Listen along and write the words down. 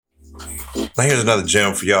Now here's another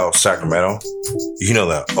gem for y'all, Sacramento. You know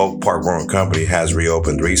that Oak Park Brewing Company has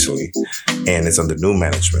reopened recently, and it's under new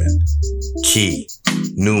management. Key,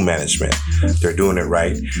 new management. They're doing it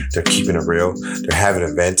right. They're keeping it real. They're having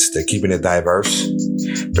events. They're keeping it diverse.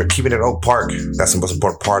 They're keeping it Oak Park. That's the most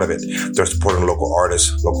important part of it. They're supporting local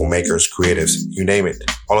artists, local makers, creatives, you name it.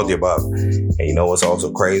 All of the above. And you know what's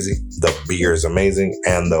also crazy? The beer is amazing,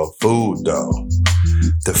 and the food, though.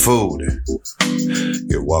 The food.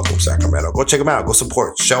 You're welcome, Sacramento. Go check them out. Go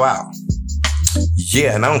support. Show out.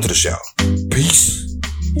 Yeah, and on to the show. Peace.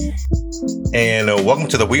 And welcome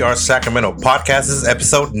to the We Are Sacramento podcast. This is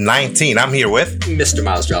episode 19. I'm here with Mr.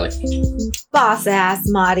 Miles Jolly, Boss Ass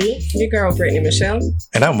Marty, your girl Brittany Michelle,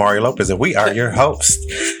 and I'm Mario Lopez, and we are your hosts.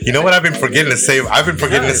 You know what I've been forgetting to say? I've been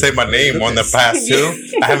forgetting to say my name on the past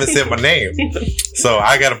two. I haven't said my name, so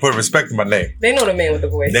I got to put respect to my name. They know the man with the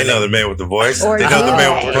voice. They know the man with the voice. Or they know the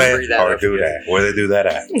man with the plan. Or do that. Where they do that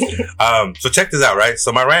at. So check this out, right?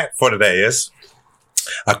 So my rant for today is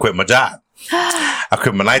I quit my job. I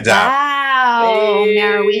quit my night job. Wow. Hey.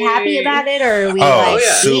 Now, are we happy about it, or are we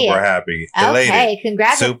super happy. Elated. Okay,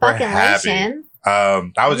 congratulations. Super happy.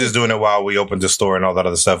 I was just doing it while we opened the store and all that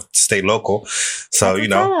other stuff to stay local. So, That's you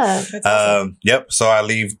know, what's Awesome. yep. So I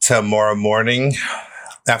leave tomorrow morning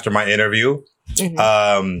after my interview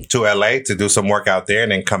to LA to do some work out there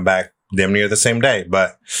and then come back damn near the same day.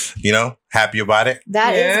 But, you know, happy about it.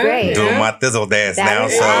 That is Yeah. great. Doing my thizzle dance That now.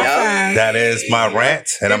 is So awesome. that is my rant.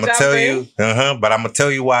 And Good I'm going to job, tell man. you, but I'm going to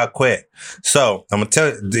tell you why I quit. So I'm going to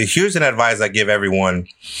tell you, here's an advice I give everyone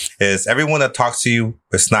is everyone that talks to you,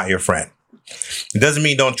 it's not your friend. It doesn't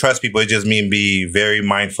mean don't trust people. It just means be very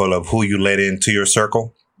mindful of who you let into your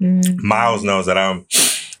circle. Miles knows that I'm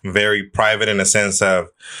very private in the sense of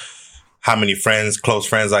how many friends, close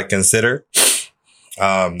friends I consider.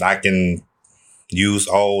 I can use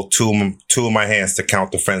all two of my hands to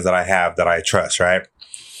count the friends that I have that I trust, right?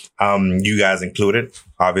 You guys included.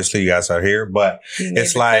 Obviously, you guys are here. But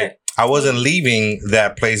it's like I wasn't leaving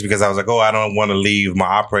that place because I was like, oh, I don't want to leave my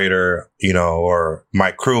operator, you know, or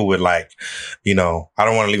my crew with like, you know, I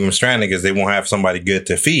don't want to leave them stranded because they won't have somebody good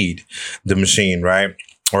to feed the machine, right?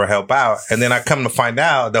 Or help out. And then I come to find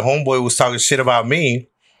out the homeboy was talking shit about me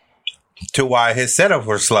to why his setup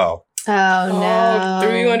was slow. Oh, no.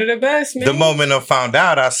 Threw you under the bus, man. The moment I found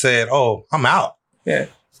out, I said, oh, I'm out. Yeah.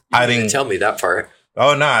 I didn't didn't tell me that part.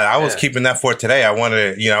 Oh no, I was Yeah. keeping that for today. I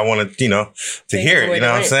wanted to to Take hear it it. away You know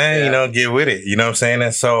what I'm to saying? yeah. You know, get with it. You know what I'm saying?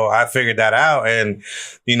 And so I figured that out. And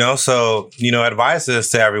advice is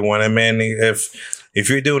to everyone. And man, if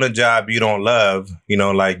you're doing a job you don't love, you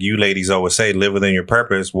know, like you ladies always say, live within your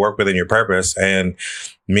purpose, work within your purpose. And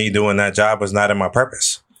me doing that job was not in my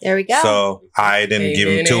purpose. There we go. So I didn't give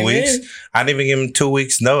him Amen, 2 amen. weeks. I didn't even give him 2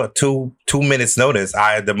 weeks. No, 2 minutes notice.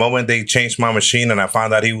 The moment they changed my machine and I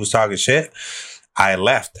found out he was talking shit, I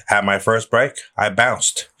left. At my first break, I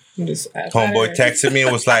bounced. Homeboy texted me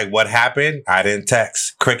and was like, what happened? I didn't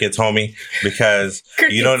text. Crickets, homie. Because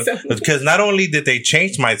because not only did they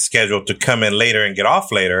change my schedule to come in later and get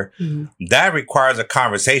off later, that requires a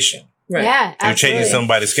conversation. Right. Yeah, You're absolutely. changing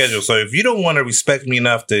somebody's schedule. So if you don't want to respect me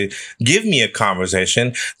enough to give me a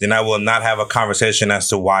conversation, then I will not have a conversation as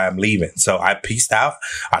to why I'm leaving. So I peaced out.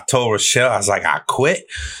 I told Rochelle, I was like, I quit.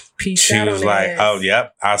 Peace She out was on like, ass. oh,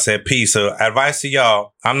 yep. I said, peace. So advice to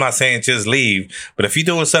y'all, I'm not saying just leave, but if you're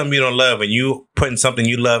doing something you don't love and you putting something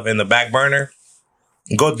you love in the back burner,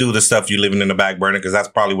 go do the stuff you're living in the back burner because that's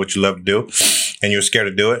probably what you love to do. And you're scared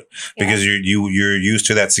to do it because you're used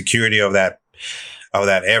to that security of that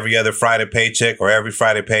every other Friday paycheck or every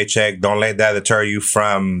Friday paycheck. Don't let that deter you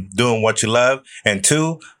from doing what you love. And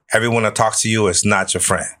 2, everyone that talks to you is not your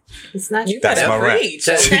friend. It's not You That's better my rant. preach,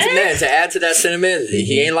 To okay? add to that sentiment,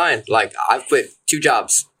 he ain't lying. Like I quit 2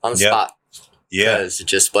 jobs on the Yep. spot Yeah. because it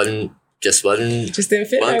just wasn't Just didn't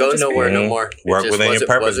fit. wasn't going nowhere no more. It Work just within your wasn't-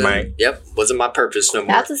 purpose, wasn't- man. Yep, wasn't my purpose no more.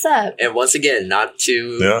 That's what's up. And once again, not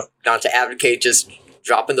to advocate just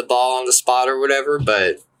dropping the ball on the spot or whatever,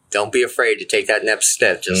 but don't be afraid to take that next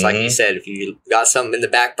step. Just like you said, if you got something in the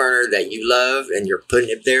back burner that you love and you're putting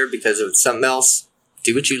it there because of something else,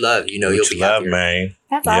 do what you love. You know, you'll be happier. man.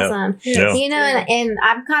 That's Yeah. awesome. Yeah. You know, and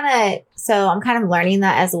I'm kind of learning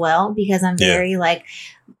that as well because I'm very like,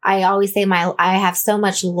 I always say I have so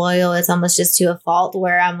much loyal. It's almost just to a fault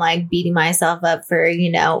where I'm like beating myself up for,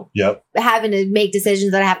 Yep. having to make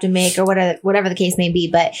decisions that I have to make or whatever the case may be.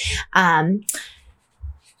 But,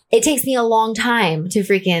 it takes me a long time to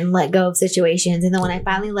freaking let go of situations. And then when I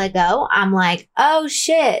finally let go, I'm like, oh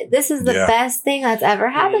shit, this is the best thing that's ever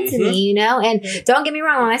happened to me, And don't get me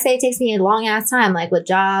wrong, when I say it takes me a long ass time, like with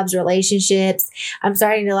jobs, relationships, I'm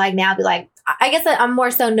starting to like now be like, I guess that I'm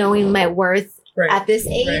more so knowing my worth at this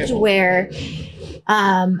age where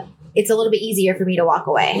it's a little bit easier for me to walk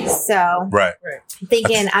away. So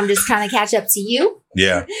thinking I'm just kind of catch up to you.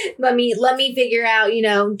 Yeah. let me figure out,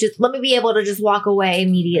 just let me be able to just walk away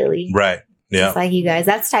immediately. Right. Yeah. Just like you guys.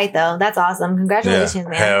 That's tight though. That's awesome. Congratulations,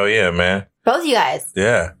 man. Hell yeah, man. Both of you guys.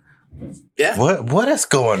 Yeah. Yeah. What is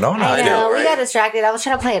going on? I know. We got distracted. I was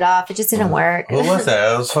trying to play it off. It just didn't work. What was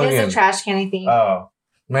that? It was fucking. It's a trash can thing. Oh.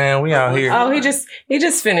 Man, we out here. Oh, he just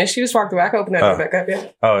finished. He just walked away. I can open that back up,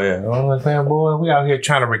 yeah. Oh, yeah. I was like, man, boy, we out here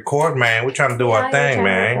trying to record, man. We're trying to do our thing,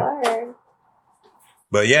 man.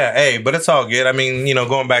 But yeah, hey, but it's all good. I mean,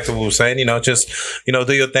 going back to what we were saying, just,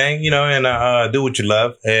 do your thing, and do what you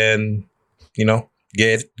love and,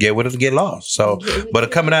 get with it to get lost. So, but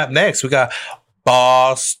coming up next, we got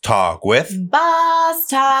Boss Talk with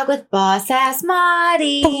Boss Ass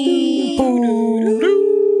Marty.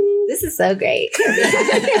 This is so great.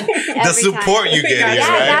 The support you get here, right?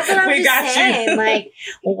 That's what I'm just saying. You. Like,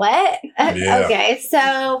 what? Yeah. Okay,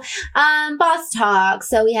 so Boss Talk.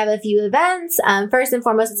 So we have a few events. First and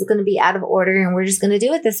foremost, it's going to be out of order, and we're just going to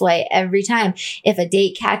do it this way every time. If a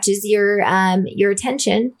date catches your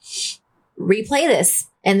attention, replay this.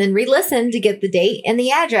 And then re-listen to get the date and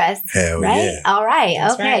the address. Hell right? Yeah. All right.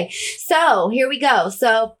 That's okay. Right. So here we go.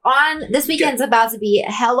 So on this weekend's about to be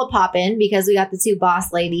hella poppin' because we got the two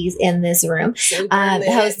boss ladies in this room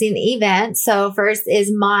hosting the event. So first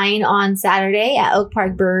is mine on Saturday at Oak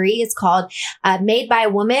Park Brewery. It's called Made by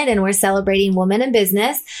Women, and we're celebrating women in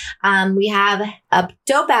business. We have a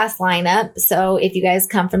dope ass lineup. So if you guys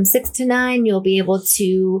come from 6 to 9, you'll be able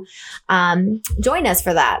to join us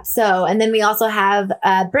for that. So, and then we also have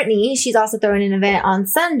Brittany. She's also throwing an event on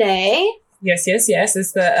Sunday. Yes. It's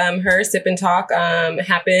the Her Sip and Talk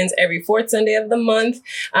happens every fourth Sunday of the month.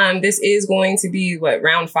 This is going to be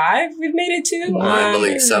round 5 we've made it to. I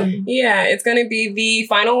believe so. Yeah, it's going to be the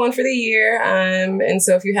final one for the year. And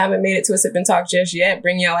so if you haven't made it to a Sip and Talk just yet,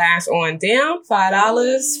 bring your ass on down.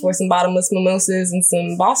 $5 for some bottomless mimosas and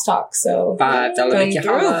some boss talk. So $5 come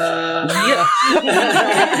through.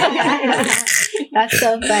 That's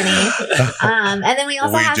so funny. And then we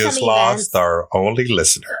also have just some lost events. our only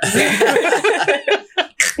listener.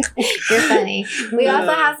 You're funny. We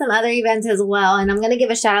also have some other events as well. And I'm going to give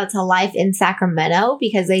a shout out to Life in Sacramento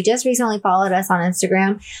because they just recently followed us on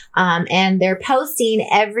Instagram. And they're posting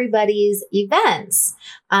everybody's events.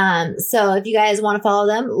 So if you guys want to follow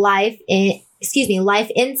them, Life in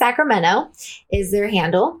Sacramento is their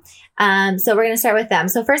handle. So we're going to start with them.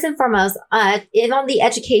 So first and foremost, on the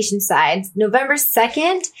education side, November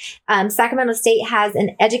 2nd, Sacramento State has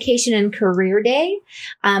an education and career day.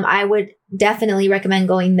 I would definitely recommend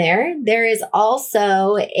going there. There is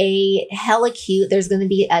also a hella cute, there's going to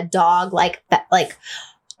be a dog, like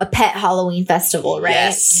a pet Halloween festival, right?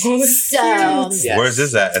 Yes. So, Yes. Where's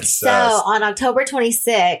this at? It's, on October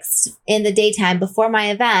 26th in the daytime before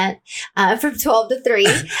my event, from 12 to 3,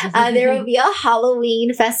 there will be a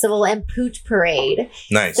Halloween festival and pooch parade.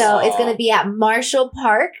 Nice. So it's going to be at Marshall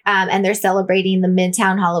Park, and they're celebrating the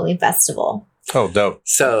Midtown Halloween Festival. Oh, dope.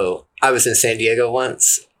 So I was in San Diego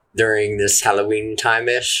once during this Halloween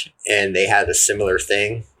time-ish, and they had a similar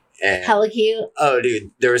thing. And Hella cute. oh,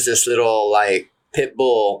 dude, there was this little pit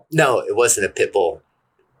bull. No, it wasn't a pit bull.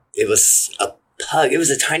 It was a pug. It was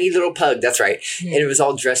a tiny little pug. That's right. And it was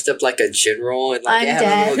all dressed up like a general and I'm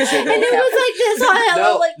dead. And it was like this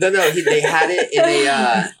high. They had it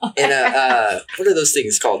in a what are those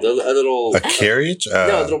things called? A little carriage?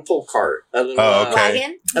 no, a little pull cart. A little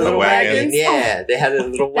wagon. A little wagon. Yeah, they had a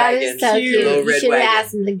little wagon. That is so cute. You should have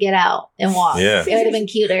asked them to get out and walk. Yeah, it would have been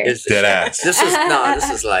cuter. Dead ass. This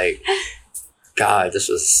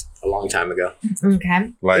was a long time ago.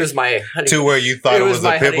 Okay. Like, it was my honeymoon. To where you thought it was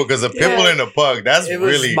a pitbull, because a pitbull and a pug, that's it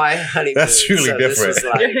really was my honeymoon. That's really different. This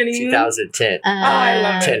was 2010. I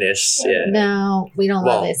love it. 10-ish, yeah. No, we don't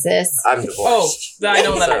love it, sis. I'm divorced. Oh, I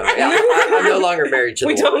don't love it. Yeah, I'm no longer married to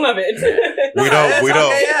We the don't love it. We don't love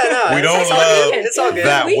it's all good.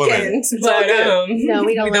 that woman. No,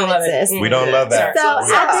 we don't love it, sis. We don't love that. So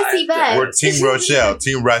at this event, we're Team Rochelle.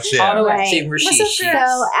 Team Rochelle. Right. Team Rashish.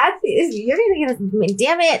 So you're gonna get us.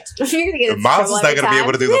 Damn it! You're gonna get us. Miles is not gonna be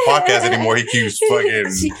able to do the podcast anymore. He keeps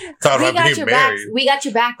fucking talking about being married. We got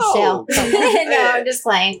your back, Michelle. No, I'm just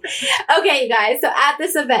playing. Okay, you guys. So at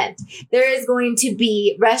this event, there is going to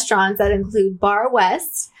be restaurants that include Bar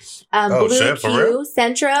West, Blue Q,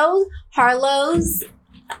 Centro, Harlow's,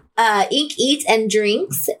 Ink Eats and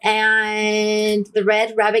Drinks, and the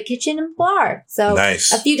Red Rabbit Kitchen and Bar. So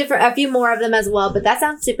nice. a few more of them as well. But that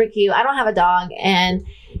sounds super cute. I don't have a dog, and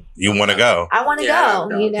you want to go? I want to go.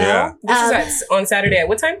 You know, This is on Saturday at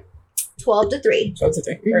what time? 12 to 3. 12 to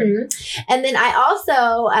 3. Mm-hmm. And then I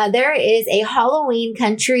also, there is a Halloween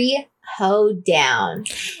country hoedown.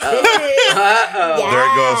 This is, There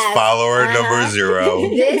goes follower number 0.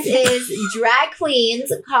 This is drag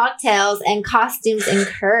queens, cocktails, and costumes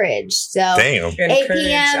encouraged. So Damn. 8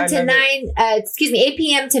 p.m. to 8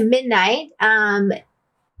 p.m. to midnight.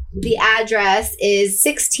 The address is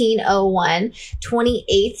 1601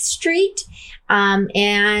 28th Street.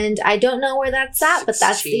 And I don't know where that's at, but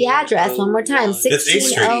that's the address. One more time.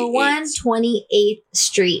 1601 28th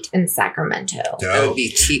Street in Sacramento. That would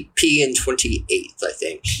be P and 28th, I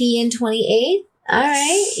think. P and 28th? All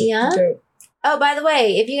right. Yeah. Dope. Oh, by the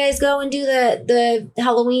way, if you guys go and do the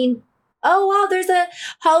Halloween, oh wow, there's a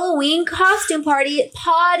Halloween costume party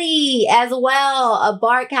as well. A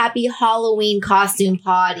Bark Happy Halloween costume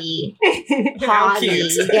party. You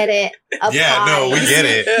get it? We get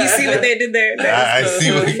it. You see what they did there? I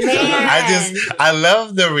see what I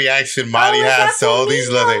love the reaction Marty has to all these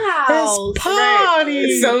other party.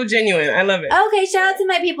 Right. So genuine. I love it. Okay, shout out to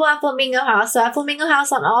my people at Flamingo House. So at Flamingo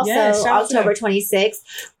House on October 26th.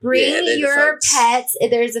 Bring your pets.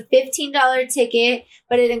 There's a $15 ticket,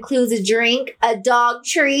 but it includes a drink, a dog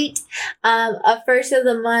treat, a first of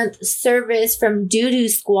the month service from Doo-Doo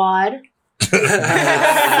Squad.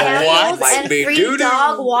 Samples and free doo-doo.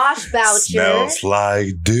 Dog wash voucher. Smells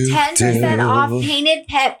like doo-doo. 10% off painted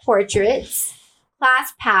pet portraits.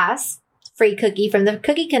 Class pass. Free cookie from the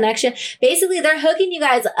Cookie Connection. Basically, they're hooking you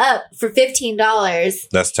guys up for $15.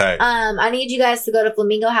 That's tight. I need you guys to go to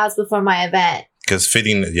Flamingo House before my event. Because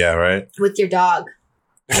fitting, right? With your dog.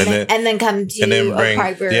 And then come to Oak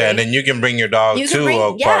Park Brewery. Yeah, and then you can bring your dog to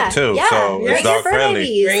Oak Park too. Yeah. So it's dog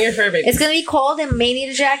friendly. Bring your fur babies. It's going to be cold and may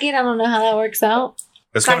need a jacket. I don't know how that works out.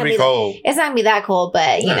 It's going to be cold. It's not going to be that cold,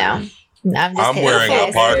 but you know. I'm wearing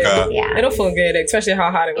a parka. Yeah. It'll feel good, especially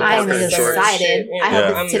how hot it was. I'm excited. I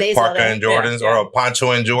hope it's today's parka and Jordans or a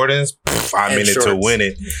poncho and Jordans. I'm in it to win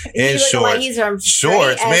it. In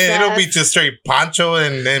shorts, man. It'll be just straight poncho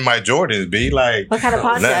and then my Jordans be like. What kind of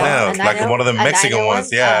poncho? Nothing else. Like one of the Mexican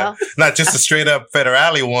ones. Yeah. Not just a straight up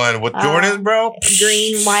Federale one with Jordans, bro.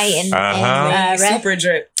 Green, white, and red. Super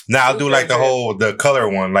drip. Now I'll do like the color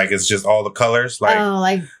one. Like it's just all the colors. Like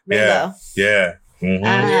rainbow. Yeah.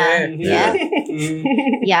 Mm-hmm.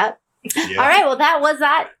 Yeah. All right. Well, that was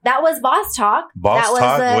Boss Talk. Boss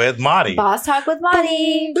Talk with Marty. Boss Talk with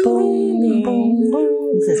Marty. Boom, boom,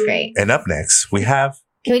 boom. This is great. And up next, we have.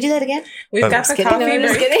 Can we do that again? We've got the coffee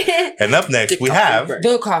break. And up next, we have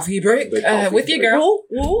the coffee break with your girl.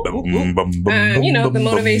 The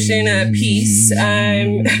motivation piece.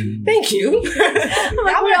 Thank you. We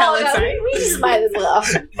just might as well.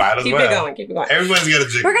 Keep it going. Everybody's got a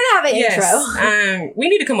drink. We're gonna have an intro. We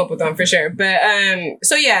need to come up with one for sure. But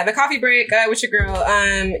the coffee break with your girl.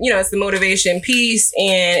 It's the motivation piece,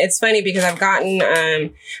 and it's funny because I've gotten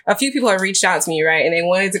a few people have reached out to me, right, and they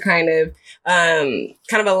wanted to kind of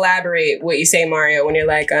elaborate what you say, Mario, when you're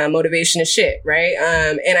like, motivation is shit, right?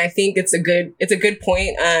 And I think it's a good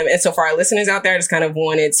point. And so for our listeners out there, I just kind of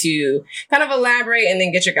wanted to kind of elaborate and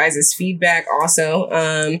then get your guys' feedback also.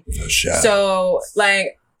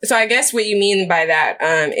 So I guess what you mean by that,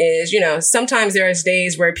 is, sometimes there's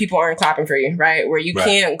days where people aren't clapping for you, right? Where you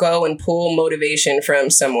can't go and pull motivation from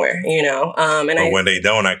somewhere, when they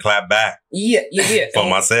don't, I clap back. Yeah. For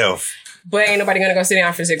myself. But ain't nobody gonna go sit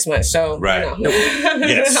down for 6 months. So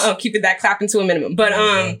Yes. I'll keep it that clapping to a minimum. But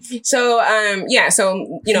the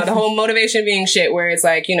whole motivation being shit, where it's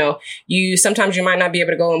like, you sometimes you might not be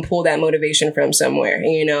able to go and pull that motivation from somewhere,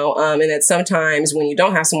 and that sometimes when you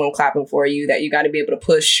don't have someone clapping for you, that you got to be able to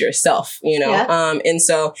push yourself, and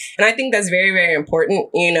I think that's very, very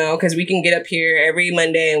important, because we can get up here every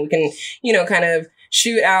Monday and we can, kind of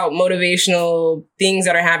shoot out motivational things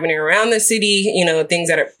that are happening around the city, things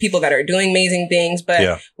that are people that are doing amazing things.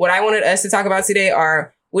 But what I wanted us to talk about today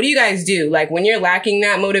are, what do you guys do? Like when you're lacking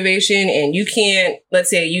that motivation and you can't, let's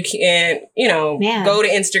say you can't, go to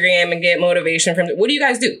Instagram and get motivation from, what do you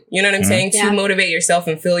guys do? You know what I'm saying? To motivate yourself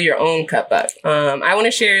and fill your own cup up. I want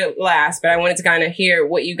to share last, but I wanted to kind of hear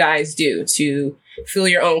what you guys do to fill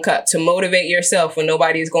your own cup, to motivate yourself when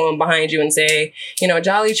nobody's going behind you and say,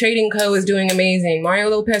 Jolly Trading Co. is doing amazing. Mario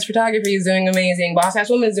Lopez Photography is doing amazing. Boss Ass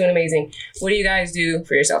Woman is doing amazing. What do you guys do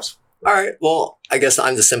for yourselves? All right. Well, I guess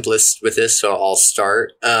I'm the simplest with this, so I'll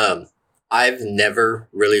start. I've never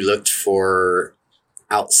really looked for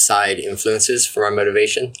outside influences for my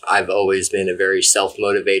motivation. I've always been a very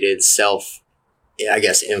self-motivated,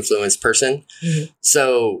 influenced person. Mm-hmm.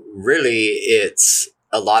 So really, it's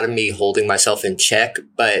a lot of me holding myself in check.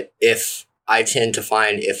 But if I tend to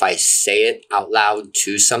find if I say it out loud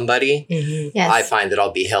to somebody, yes. I find that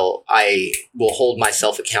I will hold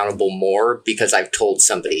myself accountable more because I've told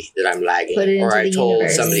somebody that I'm lagging, or I told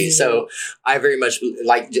universe. Somebody. So I very much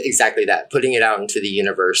like exactly that, putting it out into the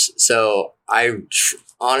universe. So I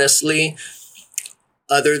honestly,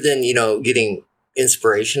 other than, getting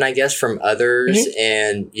inspiration, I guess, from others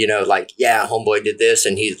and, like, yeah, homeboy did this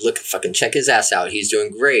and fucking check his ass out. He's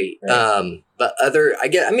doing great. Right. But I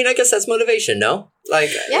guess that's motivation, no? Like,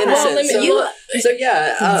 yeah, in a sense.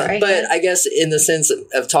 But I guess in the sense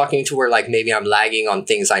of talking to where like maybe I'm lagging on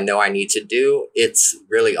things I know I need to do, it's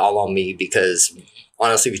really all on me because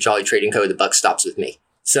honestly, with Jolly Trading Co., the buck stops with me.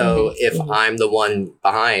 So if I'm the one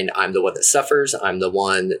behind, I'm the one that suffers. I'm the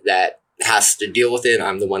one that has to deal with it.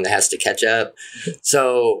 I'm the one that has to catch up.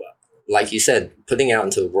 So like you said, putting it out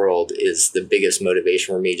into the world is the biggest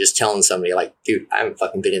motivation for me. Just telling somebody like, dude, I haven't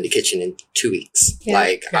fucking been in the kitchen in 2 weeks. Yeah,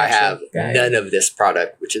 like I have none of this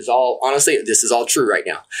product, which is all, honestly, this is all true right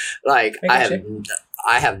now. Like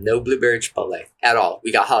I have no blueberry chipotle at all.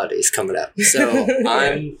 We got holidays coming up. So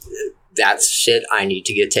that's shit I need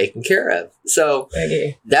to get taken care of. So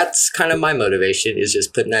that's kind of my motivation, is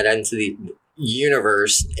just putting that into the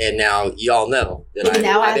universe, and now y'all know that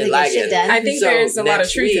I've been lagging. I think there's a lot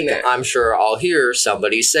of truth in that. I'm sure I'll hear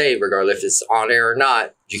somebody say, regardless if it's on air or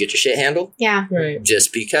not, did you get your shit handled? Yeah. Right.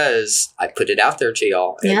 Just because I put it out there to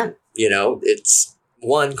y'all. And, it's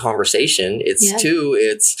one, conversation. It's two,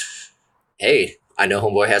 it's, hey, I know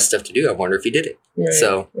homeboy has stuff to do. I wonder if he did it. Right.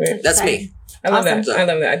 So that's me. I love that. I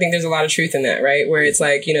love that. I think there's a lot of truth in that, right? Where it's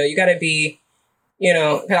like, you got to be,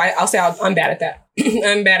 because I'll say I'm bad at that.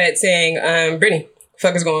 I'm bad at saying, Brittany,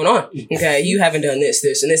 fuck is going on? Okay, you haven't done this,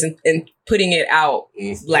 and this, and putting it out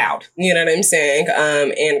loud. You know what I'm saying?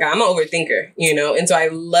 And I'm an overthinker, and so I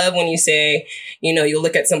love when you say, you'll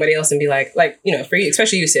look at somebody else and be like, for you,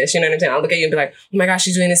 especially you, sis, you know what I'm saying? I'll look at you and be like, oh my gosh,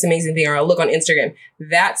 she's doing this amazing thing, or I'll look on Instagram.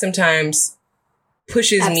 That sometimes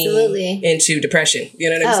pushes me into depression. You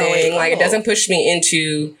know what I'm saying? Like, it doesn't push me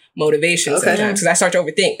into motivation sometimes, because I start to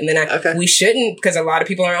overthink, and then we shouldn't, because a lot of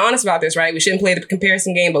people aren't honest about this, right? We shouldn't play the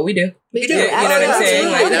comparison game, but we do. We do. You know what I'm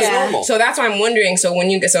saying? Like, that's normal. So that's why I'm wondering. So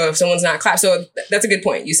if someone's not clapped, so that's a good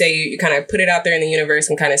point. You say you kind of put it out there in the universe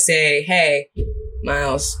and kind of say, hey,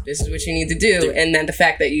 Miles, this is what you need to do, and then the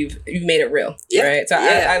fact that you've made it real, right? So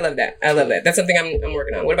I love that. I love that. That's something I'm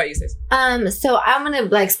working on. What about you, sis? So I'm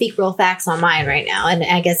gonna speak real facts on mine right now, and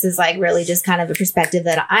I guess it's really just kind of a perspective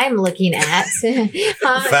that I'm looking at.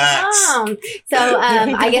 Facts. So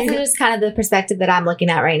I guess it's just kind of the perspective that I'm looking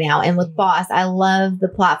at right now. And with Boss, I love the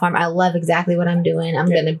platform. I love exactly what I'm doing. I'm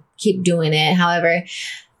gonna keep doing it. However,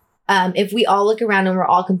 if we all look around and we're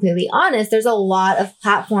all completely honest, there's a lot of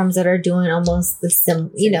platforms that are doing almost the same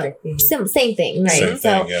thing, right?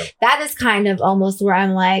 That is kind of almost where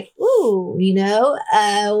I'm like, ooh,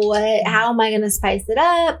 how am I going to spice it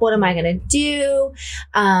up? What am I going to do?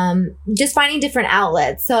 Just finding different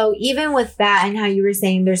outlets. So even with that, and how you were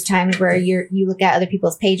saying, there's times where you look at other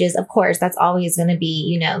people's pages. Of course, that's always going to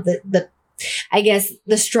be, I guess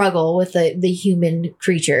the struggle with the human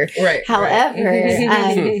creature. Right. However,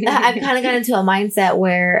 I've kind of got into a mindset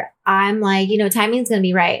where I'm like, timing's going to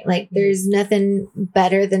be right. Like, there's nothing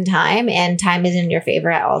better than time, and time is in your favor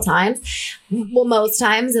at all times. Well, most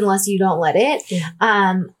times, unless you don't let it.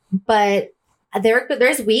 But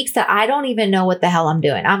there's weeks that I don't even know what the hell I'm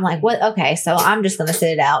doing. I'm like, what? Okay, so I'm just going to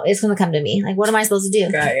sit it out. It's going to come to me. Like, what am I supposed to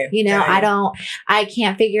do? I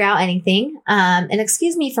can't figure out anything. And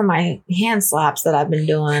excuse me for my hand slaps that I've been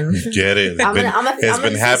doing. Get it. It's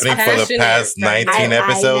been happening for the past 19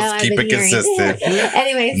 episodes. Keep it consistent.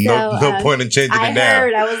 Anyway, no point in changing it now.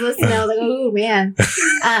 I was listening. I was like, oh man.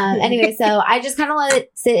 Anyway, so I just kind of let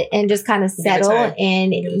it sit and just kind of settle.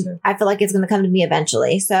 And I feel like it's going to come to me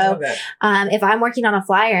eventually. So, if I'm working on a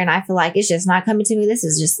flyer and I feel like it's just not coming to me, this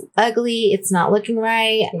is just ugly, it's not looking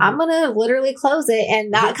right, I'm gonna literally close it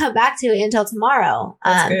and not come back to it until tomorrow.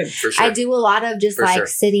 That's good. For sure. I do a lot of just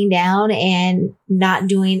sitting down and not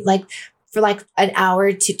doing for an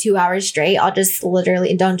hour to 2 hours straight. I'll just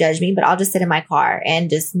literally, don't judge me, but I'll just sit in my car and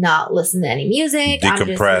just not listen to any music.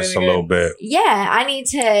 Decompress a little bit. Yeah, I need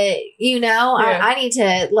to, I need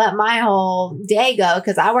to let my whole day go,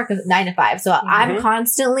 because I work 9 to 5. So I'm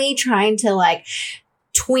constantly trying to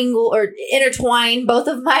twingle or intertwine both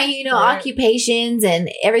of my, occupations,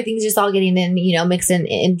 and everything's just all getting in, mixing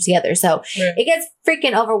in together. So it gets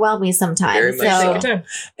freaking overwhelming sometimes. Very much so.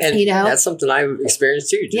 And that's something I've experienced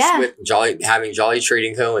too, just with having Jolly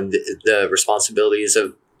Trading Co. and the responsibilities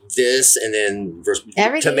of this, and then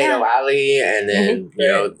Everything, Tomato Alley, and then you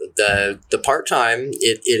know the part time.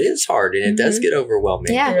 It is hard, and it does get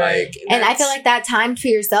overwhelming. Yeah, like, and I feel like that time for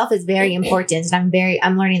yourself is very important, and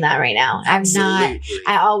I'm learning that right now.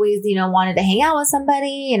 I always, you know, wanted to hang out with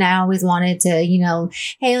somebody, and I always wanted to, you know,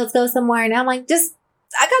 hey, let's go somewhere, and I'm like,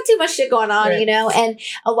 I got too much shit going on, you know, and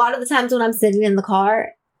a lot of the times when I'm sitting in the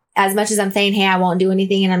car, as much as I'm saying, hey, I won't do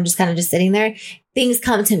anything, and I'm just kind of just sitting there, things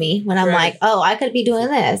come to me when I'm like, oh, I could be doing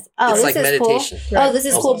this. Oh, it's this like is meditation. Cool. Oh, this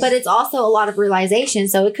is cool. But it's also a lot of realization.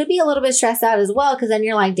 So it could be a little bit stressed out as well, because then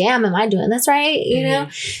you're like, damn, am I doing this right? You know?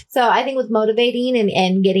 So I think with motivating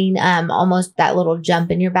and getting almost that little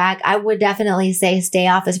jump in your back, I would definitely say stay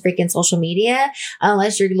off of freaking social media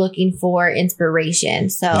unless you're looking for inspiration.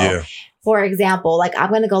 So for example, like I'm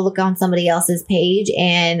going to go look on somebody else's page,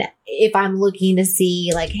 and if I'm looking to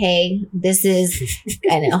see like, hey, this is,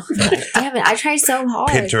 I know, damn it, I try so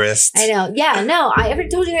hard. Pinterest. I know. Yeah, no, I ever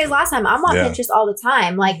told you guys last time, I'm on Pinterest all the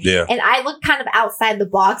time. Like, and I look kind of outside the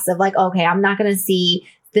box of like, okay, I'm not going to see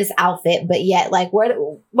this outfit, but yet like, what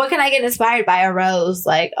can I get inspired by? A rose?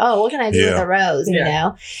 Like, oh, what can I do with a rose? You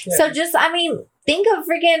know? So just, I mean, think of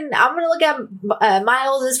freaking, I'm going to look at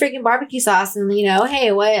Miles' freaking barbecue sauce and, you know,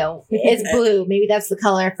 hey, well, it's blue. Maybe that's the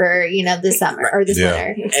color for, you know, this summer or this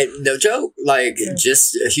winter. And no joke, like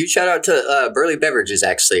just a huge shout out to Burley Beverages,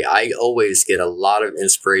 actually. I always get a lot of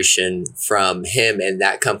inspiration from him and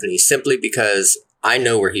that company simply because I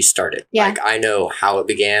know where he started. Like I know how it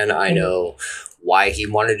began. I know why he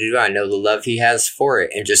wanted to do it. I know the love he has for it.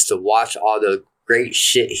 And just to watch all the great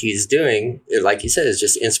shit he's doing, like you said, is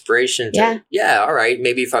just inspiration to, all right,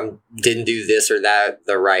 maybe if I didn't do this or that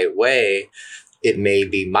the right way, it may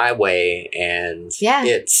be my way, and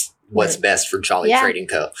it's what's best for Jolly Trading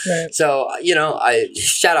Co. So, you know, I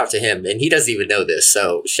shout out to him, and he doesn't even know this,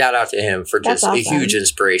 so shout out to him for just a huge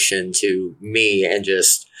inspiration to me, and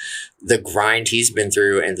just the grind he's been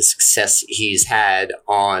through and the success he's had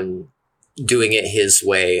on doing it his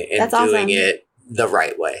way and doing it the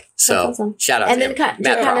right way. So shout out to him. And then kind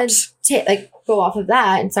of go off of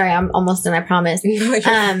that. And sorry, I'm almost done, I promise.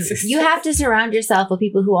 You have to surround yourself with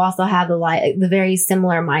people who also have the very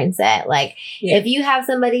similar mindset. Like if you have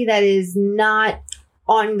somebody that is not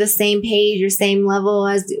on the same page or same level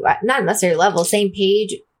as, not necessarily level, same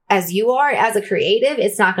page as you are as a creative,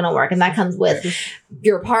 it's not going to work. And that comes with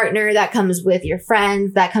your partner, that comes with your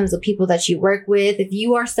friends, that comes with people that you work with. If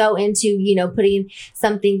you are so into, you know, putting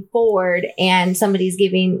something forward and somebody's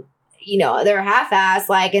giving, you know, their half-ass,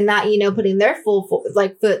 like, and not, you know, putting their full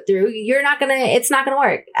foot through, it's not going to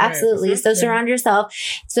work. Absolutely. So surround yourself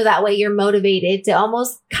so that way you're motivated to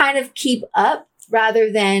almost kind of keep up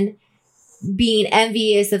rather than being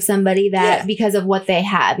envious of somebody that because of what they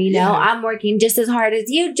have, you know, I'm working just as hard as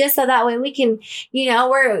you, just so that way we can, you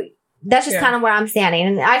know, that's just kind of where I'm standing.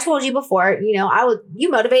 And I told you before, you know, you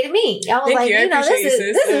motivated me. I was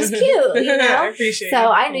this is cute, you know? I appreciate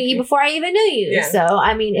I knew you before I even knew you. Yeah. So,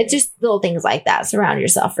 I mean, it's just little things like that. Surround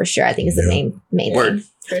yourself for sure. I think is the main thing.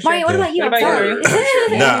 Mario, what about you?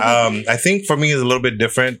 I think for me it's a little bit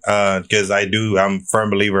different because I'm a firm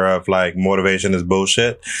believer of like motivation is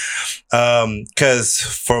bullshit.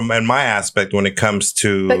 Because in my aspect, when it comes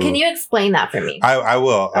to, but can you explain that for me? I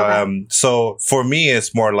will. Okay. So for me,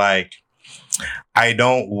 it's more like I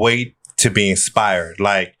don't wait to be inspired.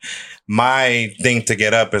 Like my thing to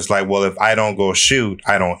get up is like, well, if I don't go shoot,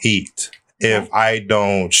 I don't eat. If I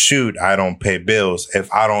don't shoot, I don't pay bills.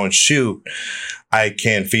 If I don't shoot, I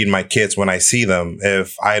can't feed my kids when I see them.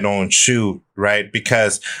 If I don't shoot, right?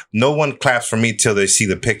 Because no one claps for me till they see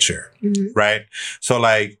the picture, right? So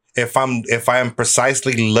like, if I'm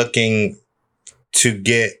precisely looking to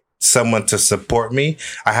get someone to support me,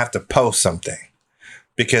 I have to post something.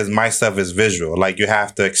 Because my stuff is visual. Like you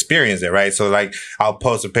have to experience it, right? So like I'll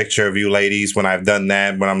post a picture of you ladies when I've done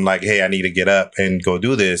that, when I'm like, hey, I need to get up and go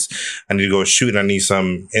do this. I need to go shoot. I need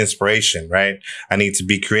some inspiration, right? I need to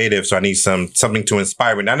be creative. So I need something to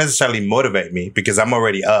inspire me, not necessarily motivate me because I'm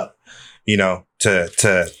already up, you know, to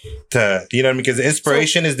you know what I mean? Because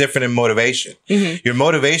inspiration is different than motivation. Your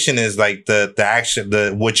motivation is like the action,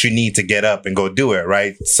 what you need to get up and go do it,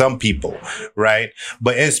 right? Some people, right?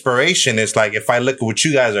 But inspiration is like, if I look at what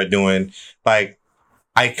you guys are doing, like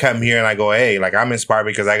I come here and I go, hey, like I'm inspired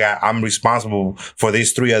because I'm responsible for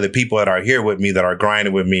these 3 other people that are here with me, that are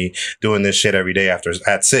grinding with me, doing this shit every day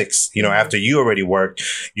at 6, you know, after you already worked,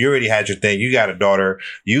 you already had your thing, you got a daughter,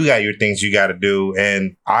 you got your things you got to do.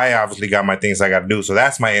 And I obviously got my things I got to do. So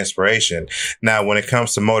that's my inspiration. Now, when it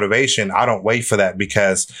comes to motivation, I don't wait for that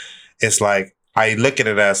because it's like, I look at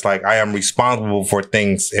it as like I am responsible for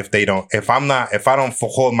things. If I don't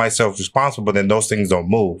hold myself responsible, then those things don't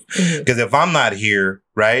move. Because if I'm not here,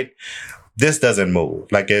 right, this doesn't move.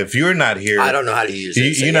 Like if you're not here, I don't know how to use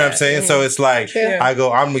it. You know what I'm saying? So it's like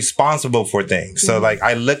I'm responsible for things. So like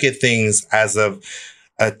I look at things as a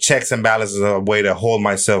checks and balances, a way to hold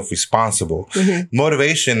myself responsible.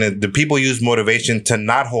 Motivation, the people use motivation to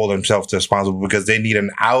not hold themselves responsible because they need an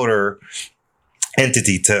outer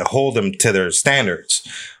entity to hold them to their standards,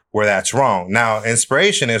 where that's wrong. Now,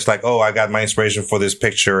 inspiration is like, oh, I got my inspiration for this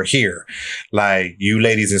picture here. Like, you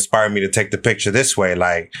ladies inspired me to take the picture this way.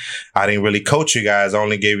 Like, I didn't really coach you guys. I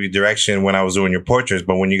only gave you direction when I was doing your portraits.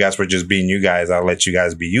 But when you guys were just being you guys, I'll let you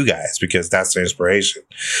guys be you guys because that's the inspiration.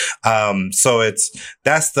 So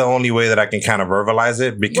that's the only way that I can kind of verbalize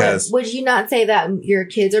it because. Would you not say that your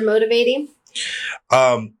kids are motivating?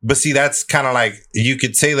 But see, that's kind of like, you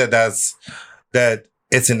could say that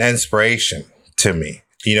it's an inspiration to me.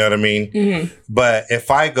 You know what I mean? But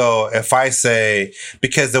if I say,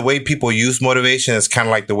 because the way people use motivation is kind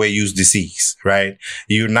of like the way you use disease, right?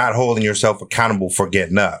 You're not holding yourself accountable for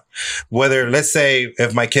getting up. Whether, let's say,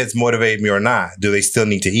 if my kids motivate me or not, do they still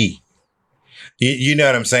need to eat? You know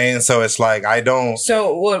what I'm saying? So it's like, I don't.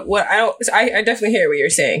 So I definitely hear what you're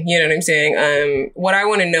saying. You know what I'm saying? What I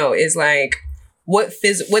want to know is like, what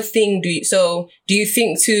thing do you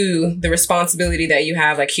think to the responsibility that you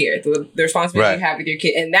have, like here, the responsibility you have with your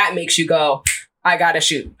kid, and that makes you go, I gotta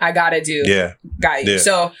shoot, I gotta do, got you. Yeah.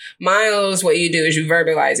 So Miles, what you do is you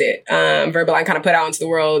verbalize it, kind of put out into the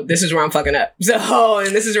world, this is where I'm fucking up. So,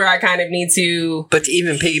 and this is where I kind of need to. But to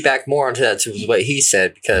even piggyback more onto that to what he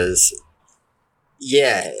said, because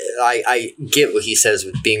I get what he says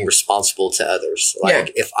with being responsible to others.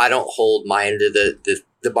 Like if I don't hold my end of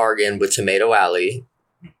the bargain with Tomato Alley,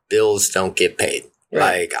 bills don't get paid.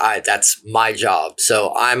 Right. Like that's my job.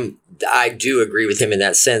 So I do agree with him in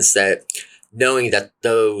that sense, that knowing that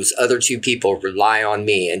those other two people rely on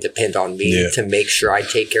me and depend on me to make sure I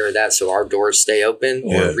take care of that so our doors stay open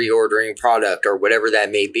or reordering product or whatever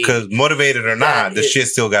that may be. Because motivated or not, the shit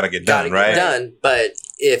still got to get done, right? But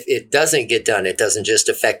if it doesn't get done, it doesn't just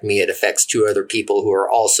affect me. It affects two other people who are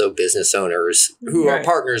also business owners who are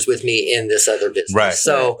partners with me in this other business. Right.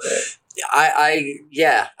 So I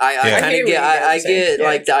get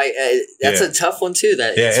like that's a tough one too.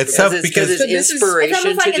 It's tough because it's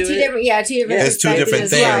inspiration like to do it. Two different. It's two different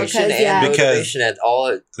things. Because at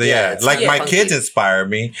all. Like my kids inspire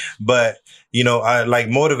me, but. You know, like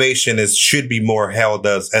motivation should be more held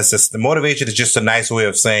as the motivation is just a nice way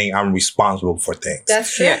of saying I'm responsible for things.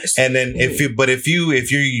 That's true. And then if you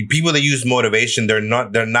people that use motivation, they're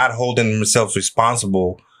not holding themselves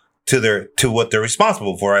responsible to what they're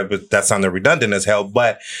responsible for. Right? But that sounded redundant as hell.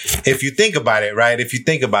 But if you think about it, right?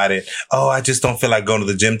 Oh, I just don't feel like going to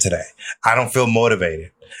the gym today. I don't feel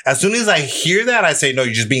motivated. As soon as I hear that, I say, no,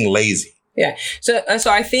 you're just being lazy. Yeah. So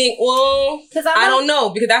I think, I don't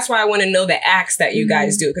know, because that's why I want to know the acts that you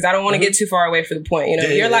guys do, because I don't want to get too far away from the point. You know,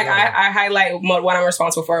 you're like, I highlight what I'm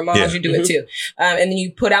responsible for. Miles, you do it too. And then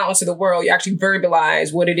you put out into the world, you actually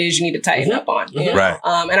verbalize what it is you need to tighten up on. You know? Right.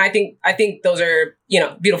 And I think those are,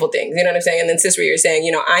 beautiful things. You know what I'm saying? And then sister, you're saying,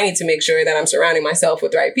 I need to make sure that I'm surrounding myself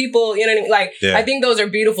with the right people. You know what I mean? Like, I think those are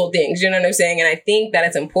beautiful things. You know what I'm saying? And I think that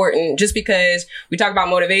it's important, just because we talk about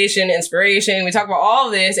motivation, inspiration, we talk about all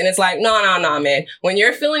this, and it's like, no, man. When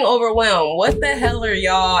you're feeling overwhelmed, what the hell are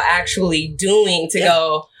y'all actually doing to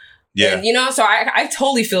go? Yeah. And, so I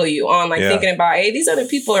totally feel you on thinking about, hey, these other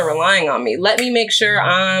people are relying on me. Let me make sure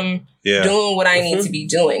I'm doing what I need to be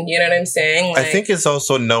doing. You know what I'm saying? I think it's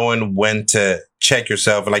also knowing when to check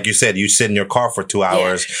yourself. Like you said, you sit in your car for 2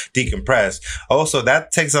 hours, decompress. Also,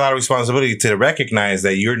 that takes a lot of responsibility to recognize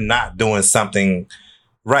that you're not doing something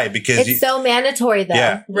right, because it's so mandatory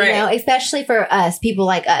though. Especially for us, people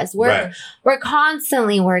like us. We're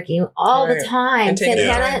constantly working all the time.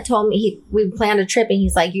 Santana told me we planned a trip and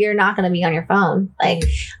he's like, you're not going to be on your phone. Like,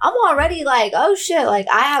 I'm already like, oh shit, like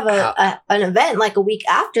I have an event like a week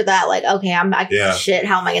after that. Like, okay, shit,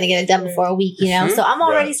 how am I going to get it done before a week, So I'm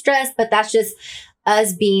already stressed, but that's just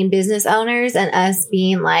us being business owners and us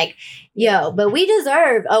being like, but we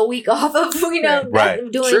deserve a week off of, doing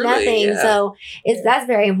nothing. So that's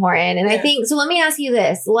very important. And I think, so let me ask you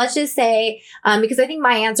this. Let's just say, because I think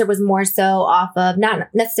my answer was more so off of not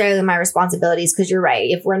necessarily my responsibilities, because you're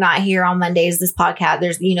right. If we're not here on Mondays, this podcast,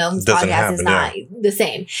 this podcast is not the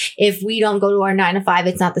same. If we don't go to our 9 to 5,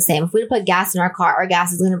 it's not the same. If we put gas in our car, our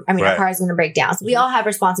car is going to break down. So we all have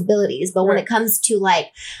responsibilities. But when it comes to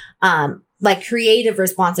like creative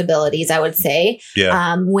responsibilities, I would say,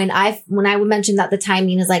 when I would mention that the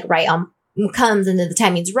timing is like right on comes and the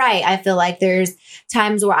timing's right. I feel like there's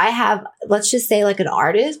times where I have, let's just say like an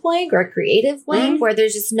artist blank or a creative blank where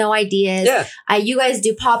there's just no ideas. Yeah. You guys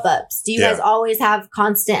do pop-ups. Do you guys always have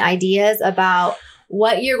constant ideas about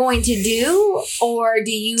what you're going to do, or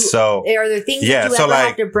do you? So are there things that you ever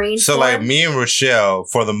have to brainstorm? So like me and Rochelle,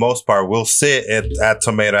 for the most part, we'll sit at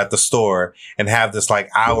Tomato at the store and have this like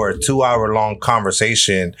 2-hour long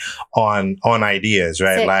conversation on ideas,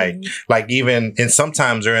 right? Like even and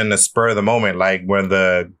sometimes they're in the spur of the moment, like when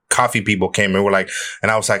the coffee people came and were like, and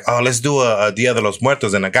I was like, oh, let's do a Dia de los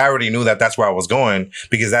Muertos, and the guy already knew that that's where I was going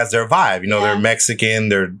because that's their vibe. You know, they're Mexican,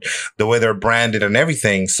 they're the way they're branded and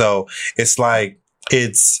everything. So it's like.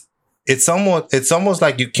 It's almost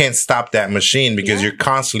like you can't stop that machine because you're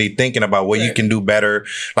constantly thinking about what you can do better.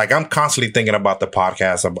 Like I'm constantly thinking about the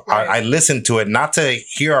podcast. I listen to it not to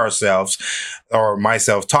hear ourselves or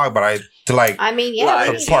myself talk, but but you want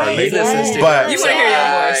to hear your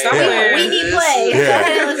voice. We need play.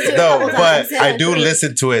 But I do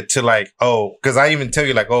listen to it to like, because I even tell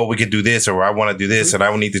you like, we could do this, or I want to do this, and I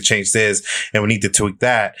will need to change this, and we need to tweak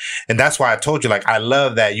that. And that's why I told you, like, I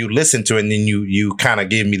love that you listen to it and then you kind of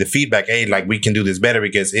give me the feedback, hey, like we can do this better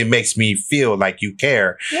because it makes me feel like you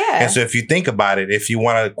care. Yeah. And so if you think about it, if you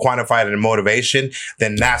want to quantify it in motivation,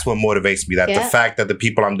 then that's what motivates me. That the fact that the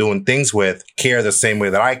people I'm doing things with care the same way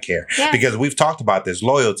that I care. Yeah. Because we've talked about this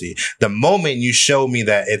loyalty. The moment you show me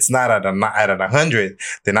that it's not at 100,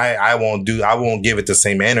 then I won't give it the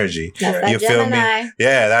same energy. That's you feel Gemini. me?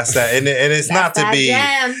 Yeah, that's that. And it's that's not to be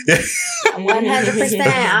 100%.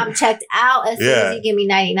 I'm checked out as soon as you give me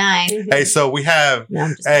 99. Hey, so we have.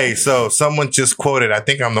 So someone just quoted. I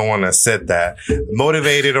think I'm the one that said that.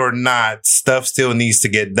 Motivated or not, stuff still needs to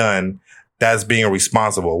get done. That's being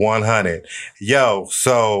responsible. 100. Yo,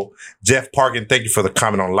 so Jeff Parkin, thank you for the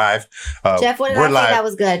comment on live. Jeff, what did I think that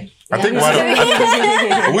was good? I think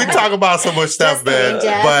we talk about so much stuff, man.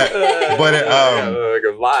 But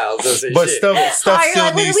stuff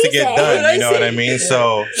still needs to get done. You know what I mean?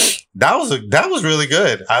 So that was really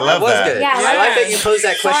good. I love that. Good. Yeah, I like that you posed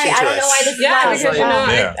that question to us. I don't know why this because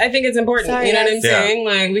I think it's important. You know what I'm saying?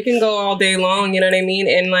 Like we can go all day long. You know what I mean?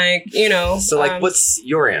 And like So like, what's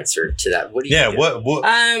your answer to that? What do you? What?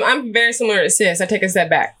 I'm very similar to Sis. I take a step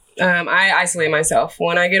back. I isolate myself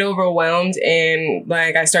when I get overwhelmed and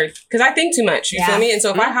like I start because I think too much. You feel me? And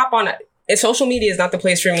so if I hop on social media is not the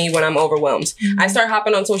place for me when I'm overwhelmed. Mm-hmm. I start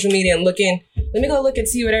hopping on social media and looking. Let me go look and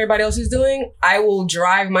see what everybody else is doing. I will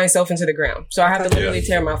drive myself into the ground. So I have to literally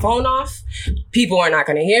tear my phone off. People are not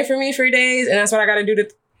going to hear from me for days, and that's what I got to do to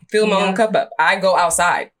fill my own cup up. I go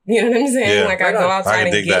outside. You know what I'm saying? Yeah. Like I go outside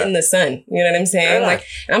and get in the sun. You know what I'm saying? Like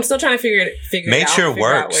and I'm still trying to figure nature it out.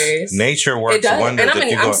 Works. Nature works. It does.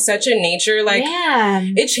 And I'm such a nature like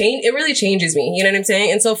it really changes me. You know what I'm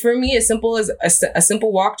saying? And so for me, as simple as a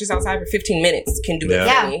simple walk just outside for 15 minutes can do it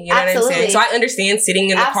for me. You know what I'm saying? So I understand sitting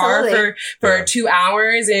in the car for 2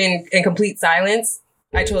 hours in complete silence.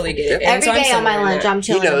 I totally get it. Every day on my lunch, I'm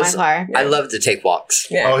chilling in my car. I love to take walks.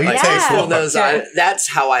 Yeah. Oh, he takes walks. That's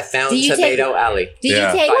how I found Tomato Alley. Did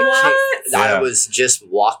you take walks? I was just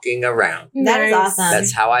walking around. That is awesome.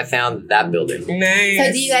 That's how I found that building. Nice.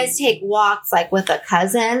 So do you guys take walks like with the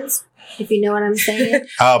cousins? If you know what I'm saying.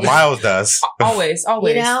 Miles does. Always.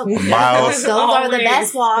 You know? Miles. Those are the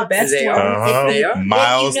best walks. They are.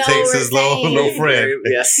 Miles takes his little friend.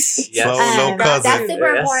 Yes. Little cousin. That's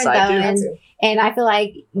super important though. And I feel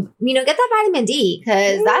like, get that vitamin D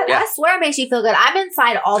because I swear it makes you feel good. I'm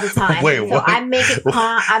inside all the time. Wait, what? I'm making, you're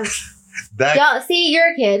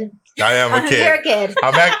a kid. I am a kid. You're a kid.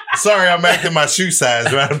 I'm acting my shoe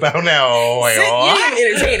size right about now.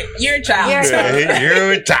 You're entertaining. You're a child.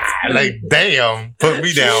 You're a child. Like, damn. Put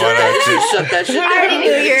me down. Shut that shit down. I already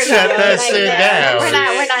knew you were Shut that shit down. We're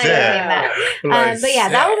not that. But yeah,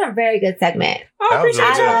 that was a very good segment. I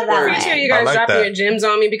appreciate you guys dropping your gems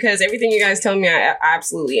on me because everything you guys tell me, I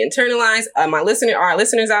absolutely internalize. Our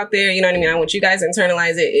listeners out there, you know what I mean? I want you guys to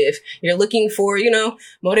internalize it if you're looking for,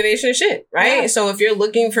 motivation and shit, right? Yeah. So if you're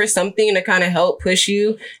looking for something to kind of help push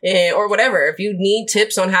you or whatever, if you need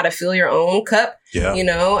tips on how to fill your own cup,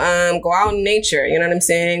 go out in nature, you know what I'm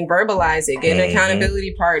saying? Verbalize it, get an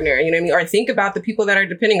accountability partner, you know what I mean? Or think about the people that are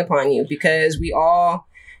depending upon you because we all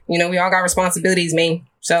got responsibilities, man.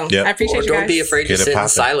 So I appreciate you guys. Don't be afraid to sit in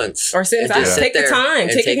silence. Or sit in silence. Take the time.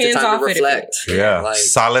 Take your hands off it. Reflect.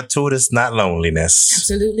 Solitude is not loneliness.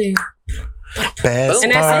 Absolutely. Best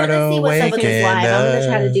part of waking up.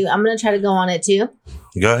 I'm going to try to go on it too.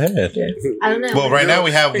 Go ahead. I don't know. Well, right now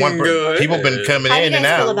we have one. People been coming in and out. How do you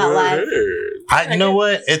guys feel about live? You know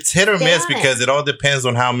what? It's hit or miss because it all depends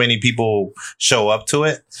on how many people show up to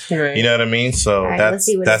it. Right. You know what I mean? So right,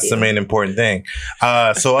 that's the main important thing.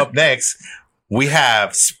 So up next, we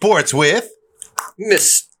have sports with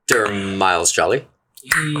Mr. Miles Jolly.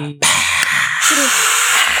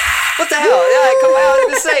 What the hell? Yeah, come out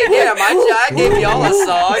and say, yeah, I gave y'all a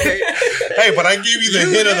song. Hey, but I gave you the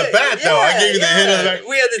hit of the bat, though. I gave you the hit of the bat.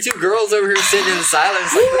 We had the two girls over here sitting in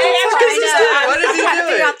silence. Like, what is he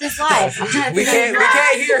doing? We can't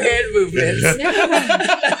hear hand movements.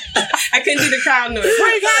 I couldn't do the crowd noise.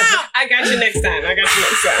 Break out! I got you next time.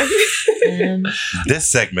 This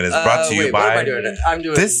segment is brought to you by. What am I doing? I'm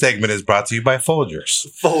doing. This segment is brought to you by Folgers.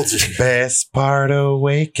 Folgers. Best part of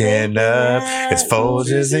waking up is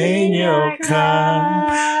Folgers in your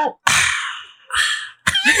cup.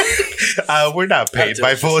 We're not paid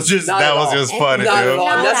by Folgers. That was just fun.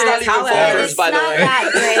 That's not even Folgers, by the way.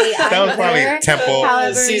 That was probably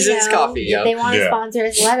Temple. Seasons Coffee. If they want to sponsor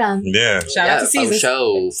us, let them. Yeah. Shout out to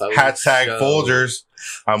Seasons. Hashtag Folgers.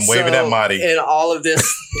 I'm waving at Marty. In all of this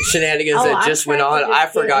shenanigans that just went on, I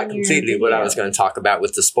forgot completely what I was going to talk about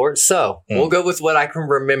with the sports. So we'll go with what I can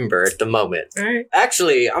remember at the moment. All right.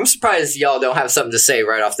 Actually, I'm surprised y'all don't have something to say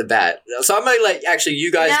right off the bat. So I'm going to let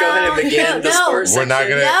you guys go ahead and begin the sports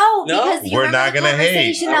section. We're not going to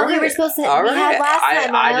hate. That we were supposed to have last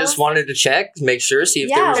time. I just wanted to check, make sure, see if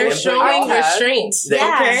there was They're showing restraint.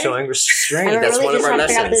 They're showing restraint. That's one of our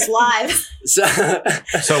lessons. So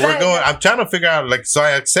we're going. I'm trying to figure out. So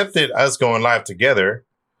I accepted us going live together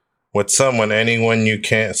with anyone you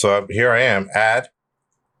can't. So here I am.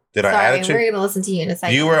 Did I add it? We're going to listen to you in a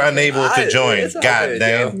second. You were unable to join. God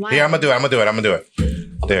damn. Here, I'm gonna do it. I'm gonna do it.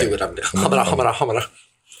 There.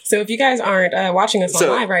 So if you guys aren't watching us on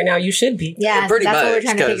live right now, you should be. Yeah, pretty that's much. What we're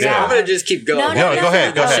trying to figure out. I'm going to just keep going. No, go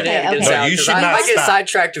ahead. Okay. No, you should not I get stop.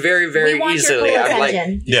 sidetracked very, very easily. I'm like,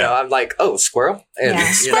 I'm like, oh, squirrel. And,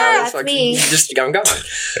 that's me. Just, I'm going.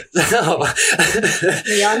 So,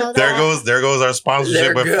 we all know that. There goes our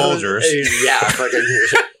sponsorship with Folgers. Yeah, fucking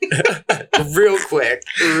real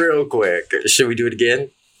quick. Should we do it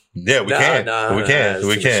again? Yeah, we can.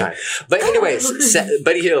 We can. But anyways,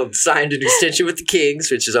 Buddy Hield signed an extension with the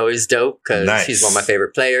Kings, which is always dope because he's one of my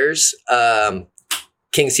favorite players.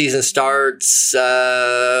 King season starts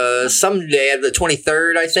someday, the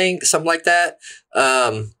 23rd, I think, something like that.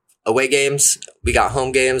 Away games. We got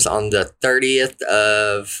home games on the 30th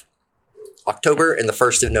of October and the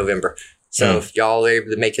 1st of November. So if y'all are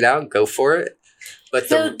able to make it out, go for it. But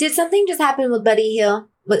did something just happen with Buddy Hield?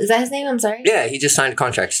 Is that his name? I'm sorry. Yeah, he just signed a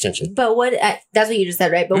contract extension. But what? That's what you just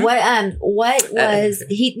said, right? But what was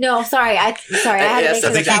he? No, sorry. I had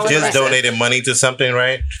to make I think he just donated money to something,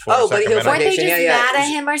 right? But weren't they just mad at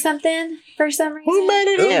him or something for some reason? Who mad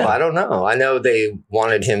at him? I don't know. I know they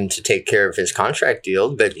wanted him to take care of his contract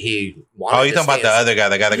deal, but he wanted. Oh, you're talking about the other guy,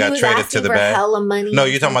 the guy that got traded to the Bay. No,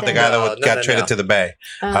 you're talking about the guy that got traded to the Bay.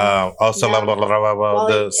 Also,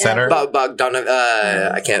 the center.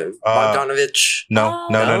 I can't. Bogdanovich. No.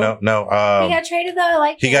 He got traded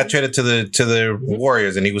though. He got traded to the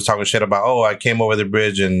Warriors, and he was talking shit about, I came over the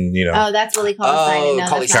bridge, and Oh, that's Willie Cauley-Stein.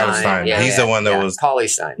 Cauley Stein. He's the one that was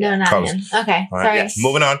Cauley-Stein. No, not him. Okay, sorry. Yeah.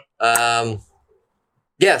 Moving on.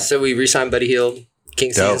 So we re-signed Buddy Hield.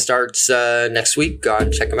 King season starts next week. Go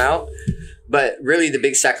and check him out. But really, the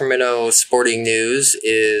big Sacramento sporting news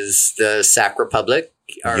is the Sac Republic.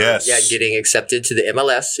 Getting accepted to the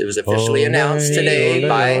MLS. It was officially announced today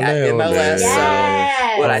by MLS. So,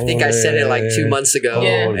 I think I said it like 2 months ago.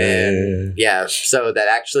 And so that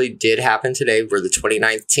actually did happen today. We're the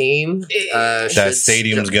 29th team. That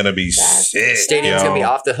stadium's going to be sick. Stadium's going to be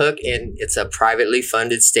off the hook, and it's a privately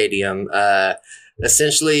funded stadium.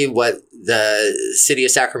 Essentially, what the city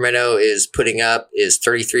of Sacramento is putting up is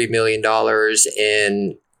 $33 million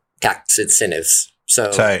in tax incentives.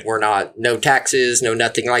 So we're no taxes, no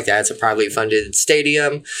nothing like that. It's a privately funded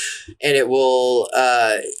stadium. And it will,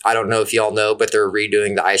 I don't know if y'all know, but they're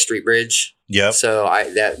redoing the I Street Bridge. Yep. So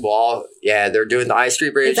they're doing the I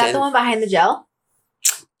Street Bridge. Is that the one behind the gel?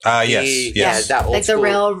 Yes. Yeah, that old like the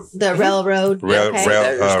railroad. There's going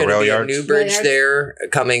to be rail a new bridge there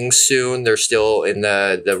coming soon. They're still in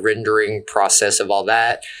the rendering process of all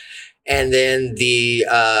that. And then the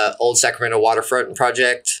Old Sacramento Waterfront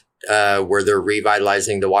project, where they're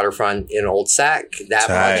revitalizing the waterfront in Old Sac. That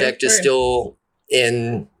project is still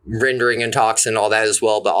in rendering and talks and all that as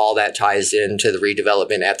well, but all that ties into the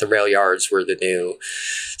redevelopment at the rail yards where the new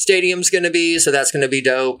stadium's going to be. So that's going to be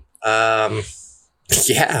dope. That's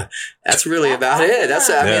really about it.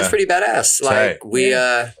 It's pretty badass. Like we,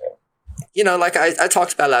 like I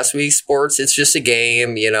talked about last week, sports, it's just a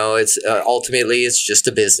game, it's ultimately it's just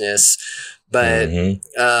a business. But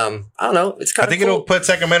I don't know. It's kind of. I think it'll put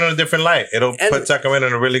Sacramento in a different light. It'll put Sacramento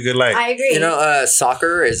in a really good light. I agree. You know,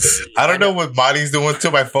 soccer is. I don't know what Monty's doing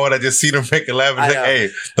to my phone. I just see them make a laugh. Like, hey,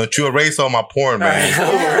 don't you erase all my porn,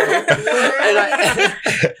 man?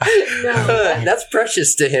 That's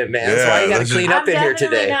precious to him, man. That's why you got to clean up in here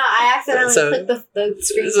today. No, I accidentally clicked the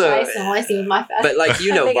screen twice and I see with my face. But like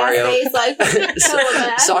you know, Mario,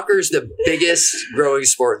 soccer is the biggest growing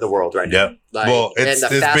sport in the world right now. Yep. Like, well, it's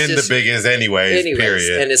been the biggest anyways,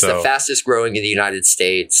 period. And it's the fastest growing in the United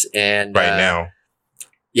States. And right now.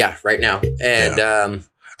 Yeah, right now. And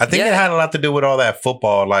I think it had a lot to do with all that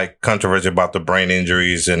football, like controversy about the brain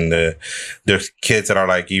injuries and there's kids that are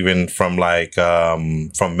like even from like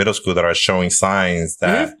from middle school that are showing signs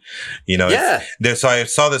that you know. So I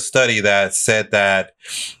saw the study that said that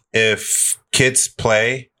if kids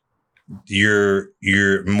play, you're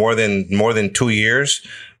more than 2 years.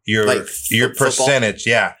 Your percentage,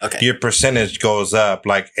 your percentage goes up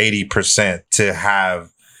like 80% to have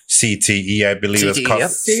CTE, I believe it's called.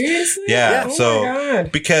 Seriously? Yeah. Oh so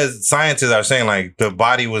because scientists are saying like the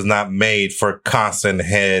body was not made for constant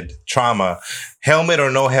head trauma, helmet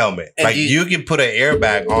or no helmet. And like you can put an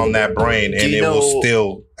airbag on that brain and it will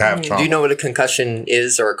still have trauma. Do you know what a concussion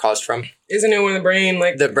is or caused from? Isn't it when the brain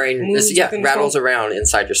rattles around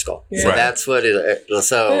inside your skull? Yeah. So that's what it is.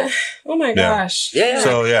 So oh my gosh. Yeah.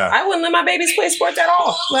 So I wouldn't let my babies play sports at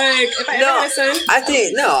all. Like if I had a son. I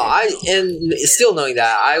think and still knowing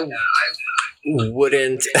that I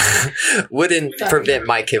wouldn't prevent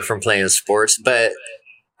my kid from playing sports, but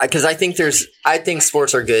because I think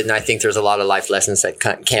sports are good, and I think there's a lot of life lessons that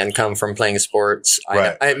can come from playing sports.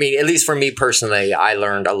 Right. I mean, at least for me personally, I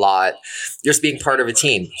learned a lot just being part of a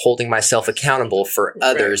team, holding myself accountable for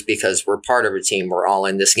others because we're part of a team. We're all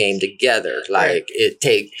in this game together. Like it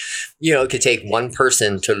could take one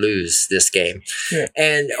person to lose this game,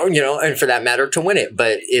 and and for that matter to win it.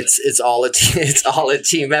 But it's all a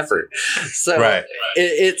team effort. So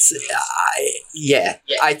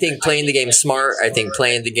I think playing the game smart. I think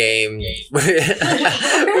playing the game with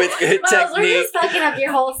good technique. We're just fucking up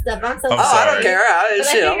your whole stuff. I'm sorry. I don't care.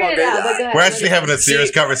 I'm all good. We're actually having a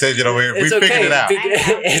serious conversation over here. We figured it out.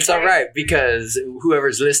 It's all right because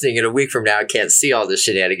whoever's listening in a week from now can't see all the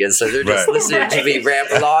shenanigans, so they're just listening to me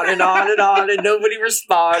ramble on and on and on, and nobody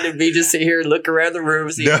respond, and me just sit here and look around the room,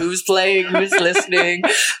 see who's playing, who's listening.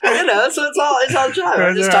 So it's all time.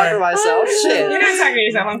 I'm just talking to myself. Shit. You're not talking to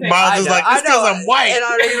yourself. I'm Miles is like, it's because I'm white. And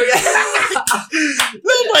I don't even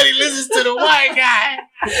Nobody listens to the white guy.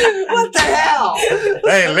 What the hell?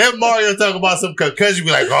 Hey, let Mario talk about some concussion.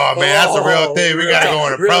 Be like, oh man, that's a real thing. We gotta go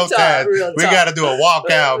on a protest. We gotta do a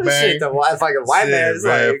walkout, man. Shit, the fucking white man is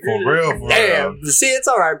like, for real. Damn. See, it's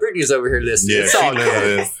all right. Brittany's over here listening. Yeah, it's all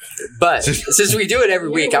good. But since we do it every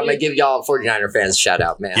week, I'm gonna give y'all 49er fans a shout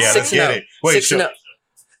out, man. Yeah, let's get it. Wait,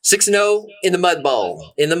 6-0 in the Mud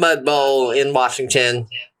Bowl. In the Mud Bowl in Washington.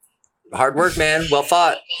 Hard work, man. Well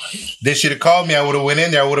fought. They should have called me. I would have went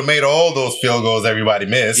in there. I would have made all those field goals everybody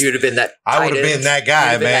missed. You would have been that. I would have been that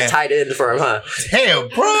guy, man. That tight end for him, huh? Hell,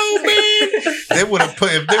 bro, man. They would have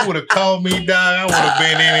if they would have called me down, I would have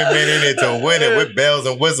been in it to win it with bells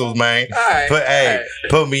and whistles, man. All right.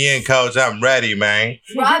 Put me in, coach. I'm ready, man.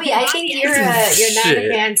 Robbie, I think you're Niner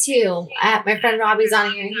fan too. My friend Robbie's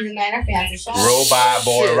on here. He's a Niner fan. So Robot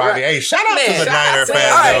boy, Robbie. Hey, shout out to the Niner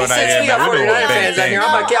fans. Since we got 49er fans out here,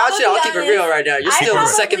 I'll keep it real right now. You're still the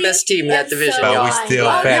second best team in that division, but we still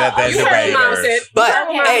fat at that Raiders. But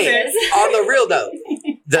hey, on the real though,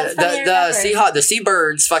 the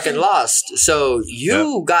Seabirds fucking lost. So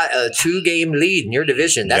you got a 2-game lead in your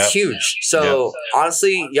division. That's huge. So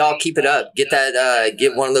honestly, y'all keep it up. Get that.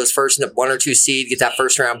 Get one of those first 1 or 2 seed. Get that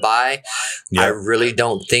first round bye. I really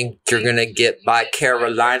don't think you're gonna get by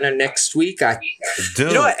Carolina next week. Dude,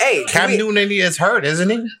 you know what? Hey, Cam Newton is hurt, isn't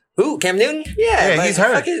he? Who? Cam Newton? Yeah, he's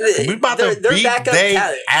hurt. We about to beat they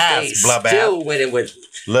ass, Blubbath. Still winning with.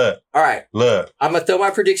 Look. All right. Look. I'm gonna throw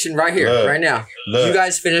my prediction right here, right now. Look. You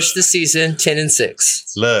guys finished the season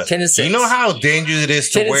 10-6. Look. 10-6. You know how dangerous it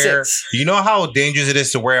is to wear. You know how dangerous it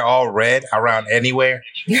is to wear all red around anywhere.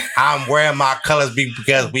 I'm wearing my colors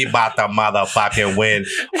because we about to motherfucking win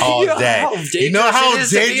all day. You know how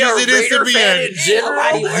dangerous it is to be a. You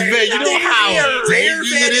know how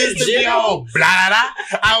dangerous it is to be all blah blah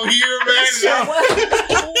out here, man. What did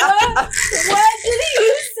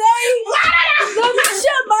you say? Let me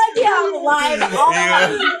shut my damn live. Oh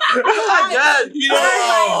my God! You know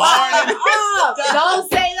how hard it is. Don't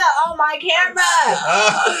say that on my camera.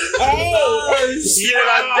 Hey, shit!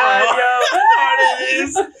 I'm done, yo. How hard it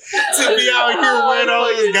is to be out here wearing all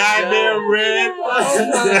this goddamn red. Oh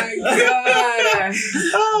my God!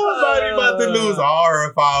 Somebody about to lose all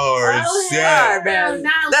our followers. Oh, Yeah. All right, man.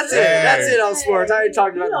 That's it. That's it on sports. I ain't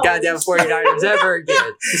talking about the goddamn 49ers ever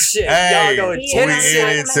again. Shit. Hey, y'all going we 10 in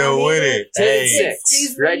it to win it.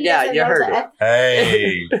 10-6. Right now, you heard it.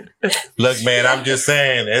 Hey, look, man, I'm just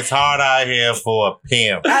saying, it's hard out here for a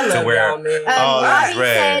pimp I to love wear y'all, man. all Robbie these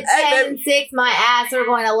red. said 10-6, my ass. We're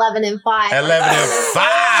going 11-5.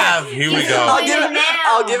 11-5. Here we go. I'll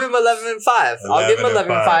give him 11-5. I'll give him 11-5.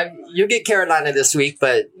 11-5. You'll get Carolina this week,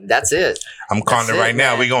 but that's it. I'm calling it right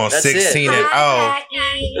now. We're going That's 16-0.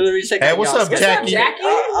 Let me check Hey, out what's y'all's up, schedule. Jackie?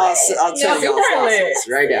 I'll tell you y'all's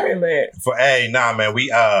right now. Hey, nah, man, we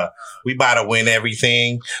about to win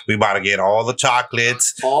everything. We about to get all the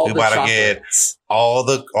chocolates. We about to get all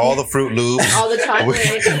the Fruit Loops. All the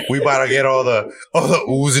chocolate. We about to get all the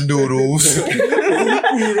oohs and doodles.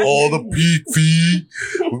 All the peak feed.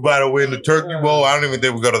 We about to win the turkey bowl. I don't even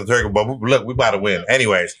think we go to the turkey bowl. Look, we about to win.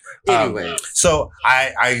 Anyways. So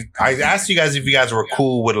I asked you guys if you guys were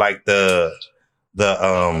cool with like the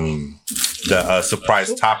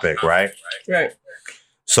surprise topic, right? Right.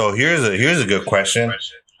 So here's a good question.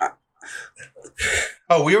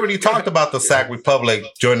 Oh, we already talked about the Sac Republic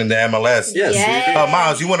joining the MLS. Yes.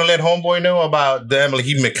 Miles, you want to let homeboy know about the MLS?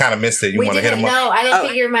 He kind of missed it. You want to hit him up? No, I didn't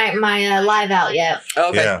figure my live out yet.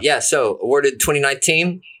 Okay. Yeah. So awarded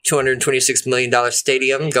 2019, $226 million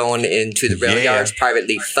stadium going into the rail yards,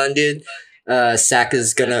 privately funded. The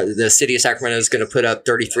city of Sacramento is going to put up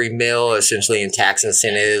 $33 million, essentially in tax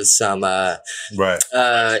incentives, some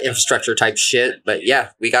infrastructure type shit. But yeah,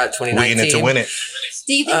 we got 2019. We in it to win it.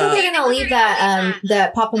 Do you think that they're going to leave that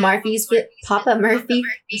the Papa Murphy's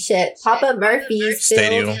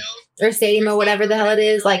Stadium or stadium or whatever the hell it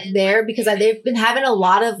is like there? Because they've been having a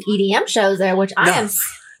lot of EDM shows there, which I am.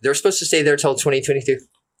 They're supposed to stay there till 2022.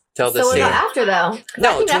 So what about after though?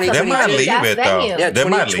 No, they might leave it though. Yeah, they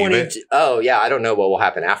might leave it. Oh yeah, I don't know what will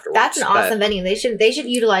happen afterwards. That's an awesome venue. They should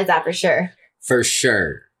utilize that for sure. For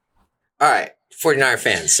sure. All right, 49er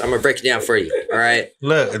fans, I'm gonna break it down for you. All right.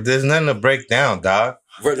 Look, there's nothing to break down, dog.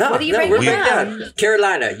 What are you breaking down?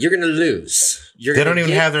 Carolina, you're gonna lose. They don't even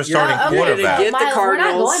have their starting quarterback. Get the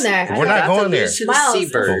Cardinals. We're not going there. To the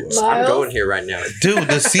Seabirds. I'm going here right now, dude.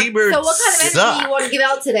 The Seabirds. So what kind of energy do you want to give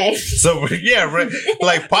out today? So yeah,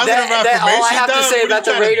 like positive affirmation. All I have to say about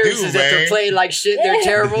the Raiders is that they're playing like shit. They're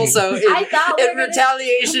terrible. So in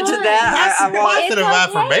retaliation to that, I want positive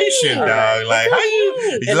affirmation, dog. Like how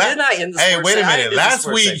you? Hey, wait a minute. Last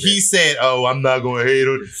week he said, "Oh, I'm not going to hate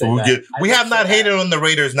on." We have not hated on the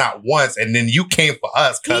Raiders not once, and then you came for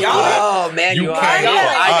us, cuz. Oh man,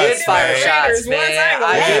 I did fire shots, man.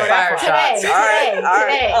 I did fire shots. All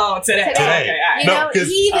right. Oh, today. Okay, you know,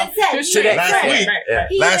 he even said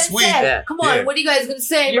last week. Come on, what are you guys gonna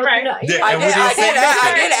say? You're right. I did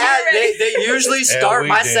ask. They usually start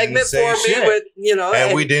my segment for me with,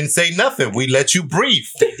 and we didn't say nothing. We let you breathe.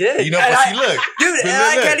 They did. But you look, dude.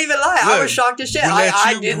 I can't even lie. I was shocked as shit.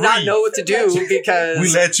 I did not know what to do because we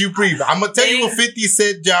let you breathe. I'm gonna tell you what 50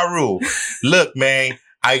 said, Ja Rule. Look, man.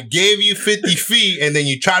 I gave you 50 feet and then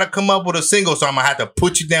you try to come up with a single, so I'm going to have to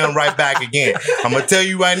put you down right back again. I'm going to tell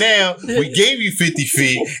you right now, we gave you 50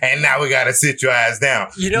 feet and now we got to sit your ass down.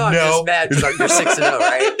 I'm just mad because you're 6-0,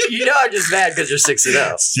 right? I'm just mad because you're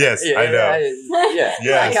 6-0. Yes, I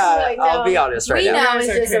know. I'll be honest right now. We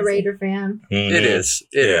know it's just a Raider fan. Mm-hmm. It is.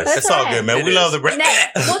 It's all good, man. We love the Raiders.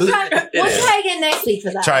 We'll try again next week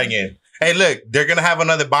for that. Try again. Hey, look, they're going to have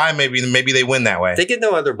another bye. Maybe they win that way. They get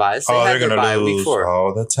no other buys. They're going to lose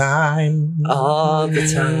all the time. All the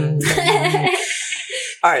time.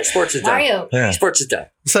 All right, sports is done. Mario. Yeah. Sports is done.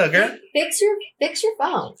 What's up, girl? Fix your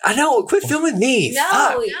phone. I know. Quit filming me.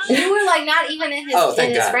 No, you were like not even in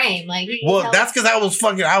his frame. Like, that's because I was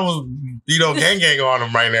gang on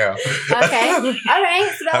him right now. Okay. All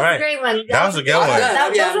right. So that was a great one. That was a good one.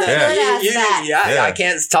 I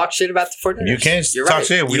can't talk shit about the 49ers. You can't talk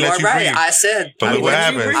shit. We let you breathe. I said. But look what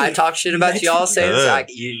happens. I talk shit about y'all saying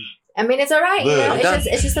I mean, it's all right.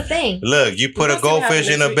 It's just a thing. Look, you put a goldfish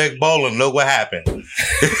in a big bowl and look what happened.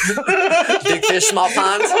 Big fish, small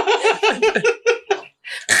ponds.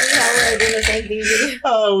 We're doing the same thing.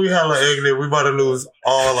 Oh, we hella ignorant. We about to lose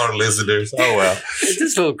all our listeners. Oh, well.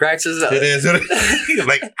 This fool cracks us up. It is.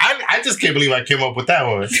 Like, I just can't believe I came up with that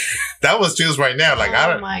one. That was just right now. Like,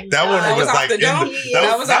 that one was like,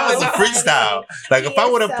 that was a freestyle. Like, if I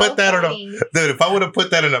would have put that if I would have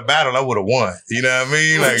put that in a battle, I would have won. You know what I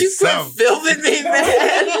mean? Like, you quit filming me, man.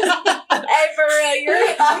 Hey, for real,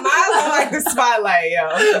 you're Miles like the spotlight, yo.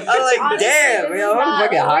 I'm like, damn, yo, I'm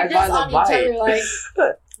fucking high by the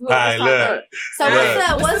mic. All right, look. So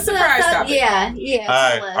what's the surprise topic? Yeah. All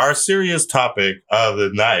right, our serious topic of the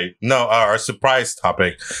night. No, our surprise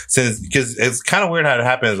topic. Because it's kind of weird how it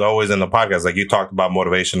happens always in the podcast. Like you talked about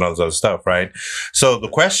motivation and all this other stuff, right? So the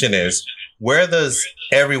question is, where does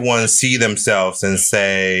everyone see themselves in,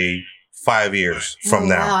 say, 5 years from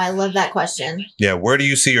now? Wow, I love that question. Yeah, where do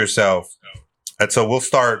you see yourself? And so we'll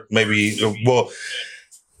start Brittany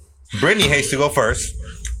hates to go first.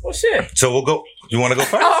 Well, shit. So we'll go. You want to go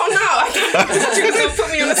first? Oh, no. I thought you was going to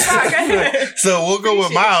put me on the spot. So we'll go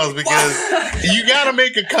with Miles because you got to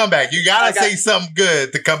make a comeback. You got to say something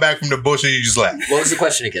good to come back from the bullshit you just left. What was the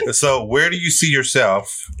question again? So where do you see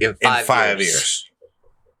yourself in 5 years?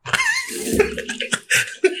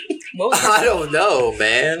 I don't know,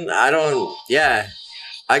 man. I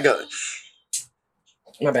go.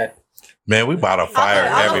 My bad. Man, we about to fire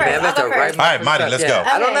everybody. All right, Marty, let's go. Okay.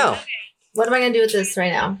 I don't know. What am I going to do with this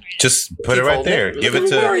right now? Just put it right there. Give it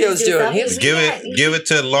to Mario's doing. Give it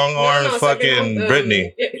to long arm fucking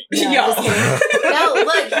Brittany. No,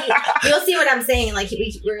 look, you'll see what I'm saying. Like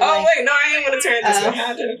we're like, wait, no, I ain't going to turn this way.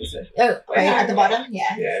 Right at the bottom.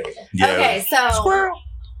 Yeah. Okay, so Squirrel.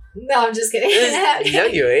 No, I'm just kidding. No,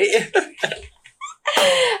 you ain't.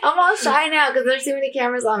 I'm all shy now because there's too many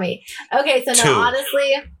cameras on me. Okay, so no,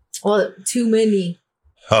 honestly, too many.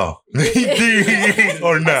 Oh,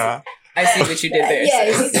 or nah. I see what you did there.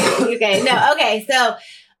 Yeah. Okay. No. Okay. So,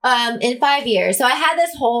 in 5 years, so I had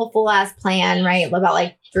this whole full ass plan, right? About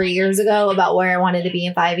like 3 years ago about where I wanted to be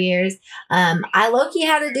in 5 years. I low-key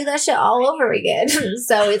had to do that shit all over again.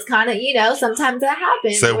 So it's kind of, sometimes that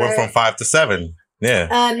happens. So it went from 5 to 7. Yeah.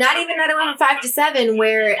 Not even that it went from 5 to 7,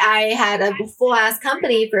 where I had a full ass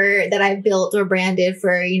company that I built or branded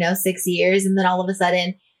for, 6 years. And then all of a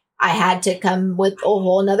sudden I had to come with a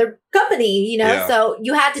whole nother company, so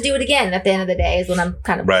you had to do it again at the end of the day is what I'm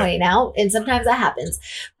kind of pointing out. And sometimes that happens.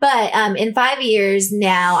 But, in 5 years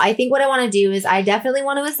now, I think what I want to do is I definitely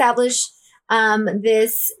want to establish,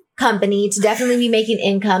 this company to definitely be making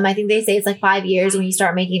income. I think they say it's like 5 years when you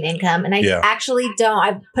start making income. And I actually don't,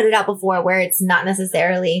 I've put it out before where it's not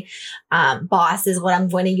necessarily, boss is what I'm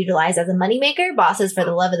going to utilize as a moneymaker. Boss is for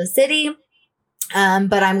the love of the city.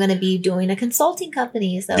 But I'm going to be doing a consulting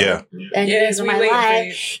company. So, and for my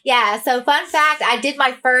life. Yeah. So fun fact, I did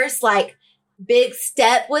my first big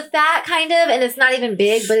step with that kind of, and it's not even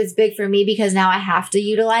big, but it's big for me because now I have to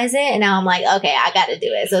utilize it. And now I'm like, okay, I got to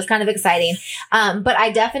do it. So it's kind of exciting. But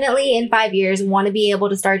I definitely in 5 years want to be able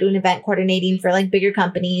to start doing event coordinating for bigger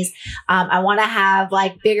companies. I want to have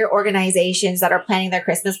bigger organizations that are planning their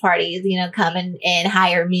Christmas parties, come and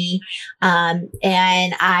hire me. And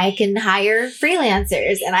I can hire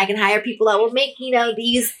freelancers and I can hire people that will make,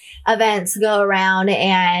 these events go around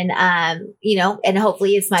and, and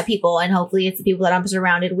hopefully it's my people and hopefully it's the people that I'm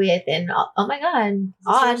surrounded with. And oh my God,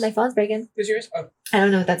 my phone's breaking. Is yours? Oh. I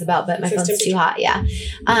don't know what that's about, but my phone's too hot. Yeah.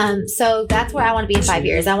 So that's where I want to be in 5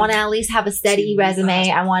 years. I want to at least have a steady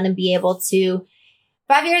resume. I want to be able to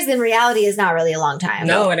 5 years in reality is not really a long time.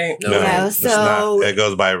 No, it ain't. No, so it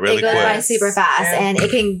goes by really quick. It goes by super fast and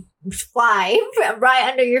it can fly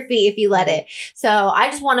right under your feet if you let it. So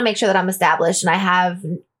I just want to make sure that I'm established and I have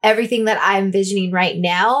everything that I'm envisioning right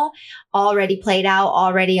now already played out,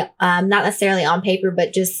 already not necessarily on paper,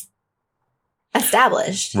 but just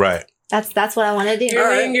established. Right. That's what I want to do. You're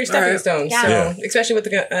laying your stepping stones. Yeah. So, especially with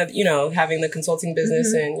the, having the consulting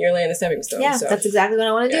business and you're laying the stepping stones. Yeah, so. That's exactly what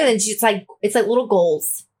I want to do. And it's like little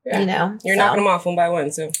goals, You're knocking them off one by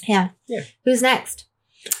one. So yeah. Who's next?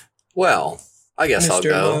 Well, I guess Mr. I'll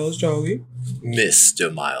go. Miles Jolly.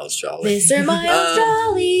 Mr. Miles Jolly. Mr. Miles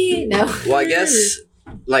Jolly. No. Well, I guess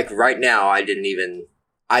right now I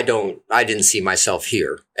didn't see myself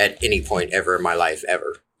here at any point ever in my life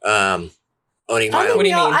ever. Owning my own. What do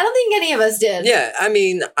you mean? I don't think any of us did. Yeah, I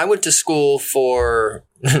mean, I went to school for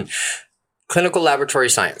clinical laboratory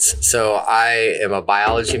science. So I am a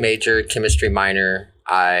biology major, chemistry minor.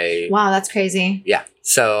 Wow, that's crazy. Yeah.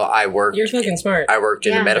 So I worked. You're fucking smart. I worked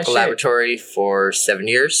in a medical laboratory for 7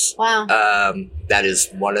 years. Wow. That is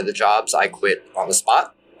one of the jobs I quit on the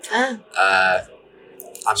spot. I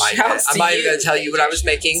might even tell you what I was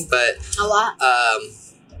making, but a lot.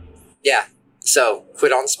 Yeah. So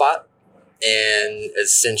quit on the spot and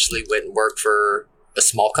essentially went and worked for a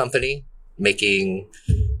small company, making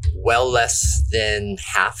well less than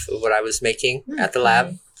half of what I was making at the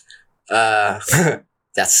lab.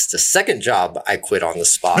 That's the second job I quit on the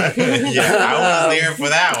spot. Yeah, I was there for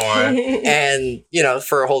that one. And,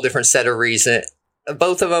 for a whole different set of reasons.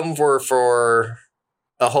 Both of them were for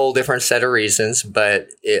a whole different set of reasons, but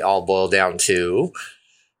it all boiled down to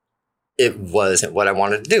it wasn't what I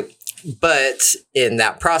wanted to do. But in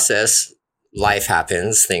that process, life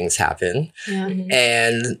happens, things happen, Mm-hmm.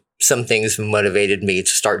 and some things motivated me to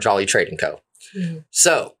start Jolly Trading Co. Mm-hmm.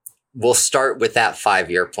 So we'll start with that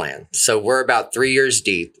 5-year plan. So we're about 3 years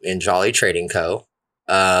deep in Jolly Trading Co.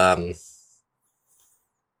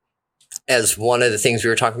 As one of the things we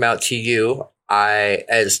were talking about to you,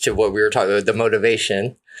 as to what we were talking about, the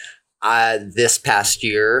motivation, this past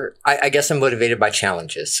year, I guess I'm motivated by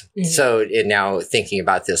challenges. Mm-hmm. So now thinking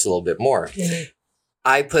about this a little bit more, Mm-hmm.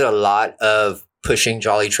 I put a lot of pushing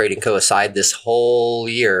Jolly Trading Co. aside this whole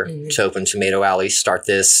year Mm-hmm. to open Tomato Alley, start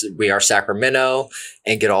this We Are Sacramento,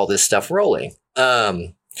 and get all this stuff rolling.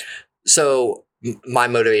 So my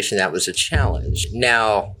motivation, that was a challenge.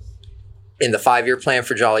 Now, in the 5-year plan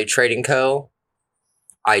for Jolly Trading Co.,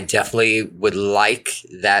 I definitely would like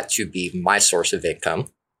that to be my source of income,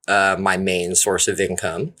 my main source of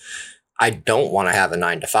income. I don't want to have a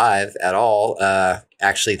 9-to-5 at all.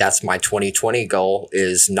 Actually, that's my 2020 goal,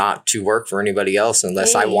 is not to work for anybody else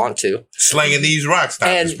unless I want to. Slinging these rocks.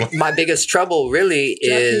 And my biggest trouble really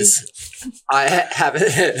is I haven't.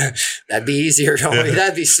 That'd be easier.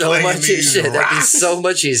 That'd be so Slinging much these easier. That'd be rocks. so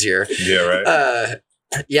much easier. Yeah, right.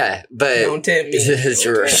 Yeah, but Don't tempt me. it's Don't tempt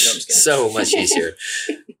me. No, I'm just kidding. so much easier.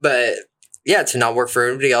 But yeah, to not work for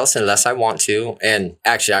anybody else unless I want to. And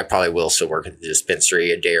actually, I probably will still work at the dispensary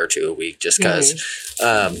a day or two a week just because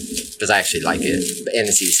I actually like it and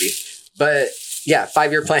it's easy. But yeah,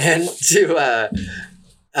 5-year plan to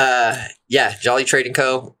Jolly Trading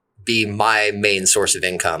Co. be my main source of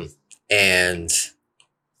income and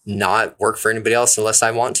not work for anybody else unless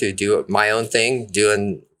I want to. Do my own thing,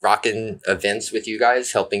 rocking events with you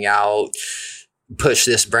guys, helping out, push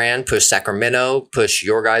this brand, push Sacramento, push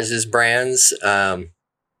your guys' brands.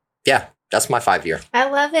 That's my 5-year. I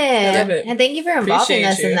love it. Love it. And thank you for involving Appreciate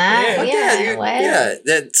us you. in that. Yeah. Yeah.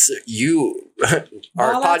 That's you.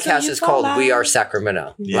 Our Ball out till podcast you is fall called We out. Are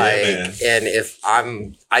Sacramento. Yeah, man. And if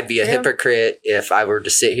I'd be a hypocrite if I were to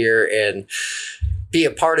sit here and be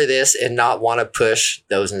a part of this and not want to push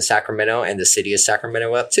those in Sacramento and the city of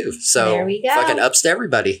Sacramento up too. So There we go. fucking ups to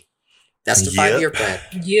everybody. That's the Yep. 5-year plan.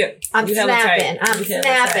 Yeah. I'm You hella snapping. tight. I'm You hella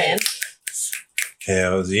snapping. tight.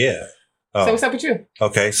 Hells yeah. So Oh, what's up with you?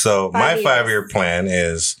 okay. So my 5 years. 5-year plan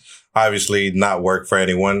is obviously not work for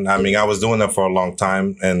anyone. I mean, I was doing that for a long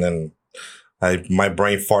time, and then my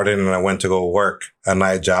brain farted and I went to go work a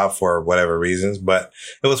night job for whatever reasons, but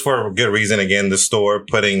it was for a good reason. Again, the store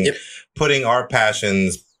putting our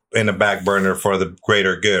passions in the back burner for the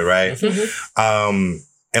greater good, right? Mm-hmm.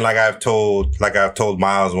 And like I've told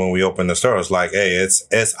Miles when we opened the store, it's like, hey, it's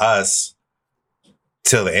us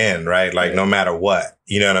till the end, right? Like no matter what,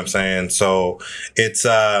 you know what I'm saying? So it's,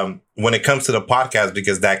 when it comes to the podcast,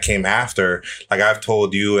 because that came after, like I've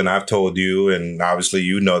told you and obviously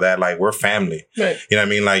you know that, like we're family. Right. You know what I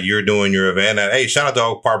mean? Like you're doing your event. And, hey, shout out to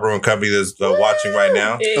Oak Park Brewing Company that's watching right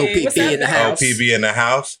now. Hey, what's OPP up, in the guys? house. OPB in the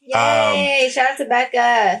house. Yay. Shout out to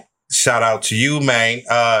Becca. Shout out to you, man.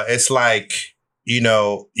 It's like, you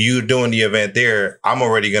know, you doing the event there. I'm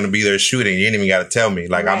already going to be there shooting. You ain't even got to tell me.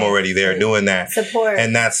 Like I'm Right. already there doing that. Support.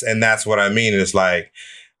 And that's what I mean. It's like,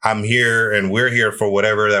 I'm here and we're here for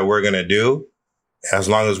whatever that we're going to do. As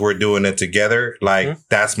long as we're doing it together, like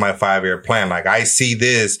that's my 5-year plan. Like I see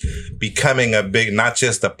this becoming a big, not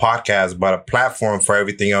just a podcast, but a platform for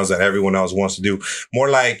everything else that everyone else wants to do. More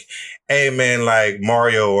like, hey man, like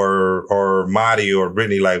Mario or Marty or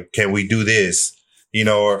Brittany, like, can we do this? You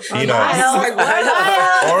know, or you know,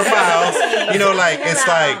 or Miles, you know, like it's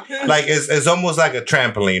like it's almost like a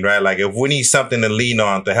trampoline, right? Like if we need something to lean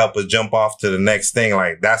on to help us jump off to the next thing,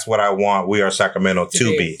 like that's what I want We Are Sacramento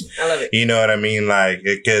to be. I love it. You know what I mean? Like,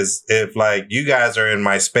 because if like you guys are in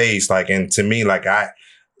my space, like, and to me, like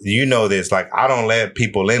you know this, like I don't let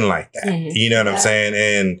people in like that. Mhm. You know what I'm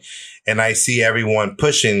saying? And I see everyone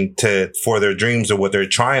pushing for their dreams or what they're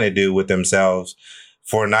trying to do with themselves,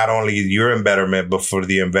 for not only your embetterment, but for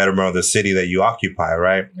the embetterment of the city that you occupy,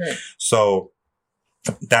 right? So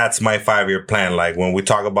that's my 5-year plan. Like when we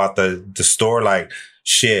talk about the store, like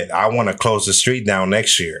shit, I want to close the street down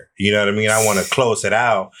next year. You know what I mean? I want to close it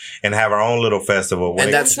out and have our own little festival.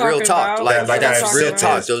 And that's real talk. Like That's I've real said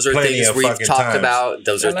talk. this Those are plenty things of we've fucking talked times. about.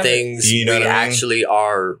 Those are things You know we what I mean? actually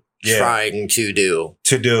are Yeah. trying to do.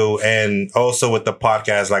 And also with the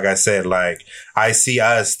podcast, like I said, like I see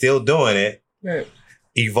us still doing it, Right.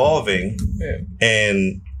 evolving,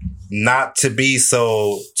 and not to be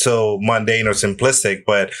so mundane or simplistic,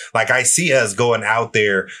 but like I see us going out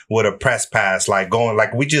there with a press pass, like going,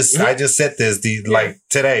 like I just said this like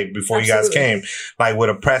today before you guys came, like with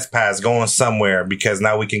a press pass going somewhere, because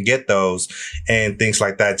now we can get those and things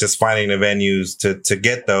like that, just finding the venues to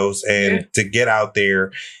get those and to get out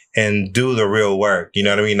there and do the real work. You know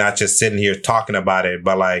what I mean? Not just sitting here talking about it,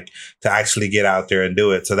 but like to actually get out there and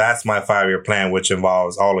do it. So that's my 5-year plan, which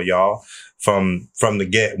involves all of y'all from the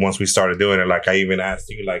get. Once we started doing it, like I even asked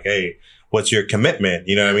you, like, hey, what's your commitment?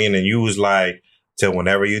 You know what I mean? And you was like, till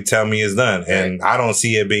whenever you tell me it's done. And I don't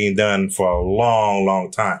see it being done for a long, long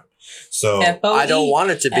time. So F-O-E. I don't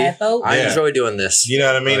want it to be. F-O-E. I enjoy doing this. You know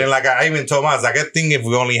what I mean? Right. And like I even told myself, like, I think if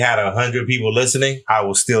we only had 100 people listening, I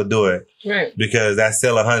will still do it. Right. Because that's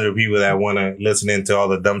still 100 people that want to listen into all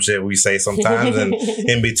the dumb shit we say sometimes. And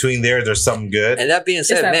in between there's something good. And that being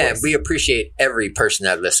said, man, we appreciate every person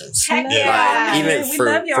that listens. Heck yeah. Like, even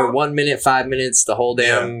for 1 minute, 5 minutes, the whole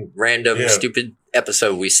damn random stupid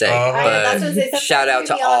episode we say. But shout out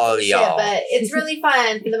to all of y'all. But it's really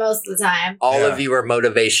fun for the most of the time. All of you are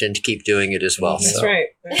motivation to keep doing it as well. That's right.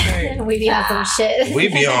 That's right. We be on some shit. We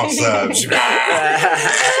be on some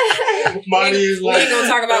Money is like, we ain't gonna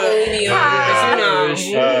talk about what we be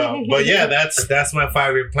on. But yeah, that's my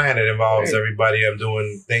 5-year plan. It involves everybody I'm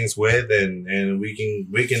doing things with, and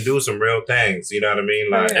we can do some real things. You know what I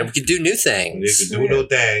mean? Like, and we can do new things. We can do new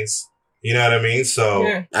things. You know what I mean? So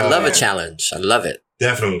I love a challenge. I love it.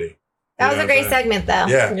 Definitely. That was a great segment, though.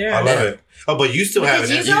 Yeah, I love it. Oh, but you still haven't.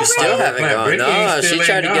 You still haven't gone. No, she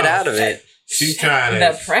tried to get out of it. She's trying to.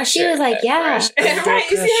 The pressure. She was like, yeah.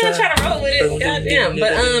 Right. You see her trying to roll with it. Goddamn.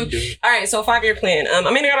 But, all right. So 5-year plan. I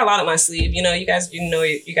mean, I got a lot up my sleeve. You know, you guys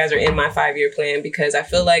are in my 5-year plan because I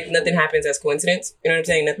feel like nothing happens as coincidence. You know what I'm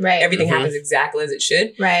saying? Right. Everything happens exactly as it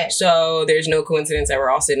should. Right. So there's no coincidence that we're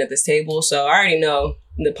all sitting at this table. So I already know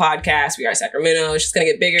the podcast, We Are Sacramento. It's just going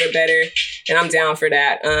to get bigger and better. And I'm down for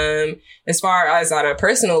that. As far as on a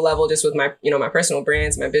personal level, just with my, my personal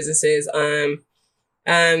brands, my businesses,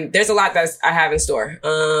 there's a lot that I have in store.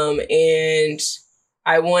 And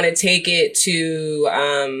I want to take it to,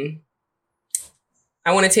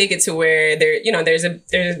 where there's a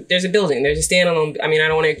building, there's a standalone. I mean, I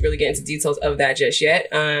don't want to really get into details of that just yet,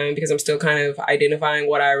 because I'm still kind of identifying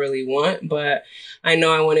what I really want, but I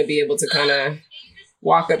know I want to be able to kind of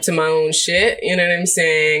walk up to my own shit, you know what I'm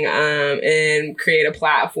saying, and create a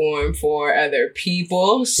platform for other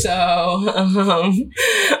people. So, so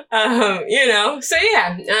yeah,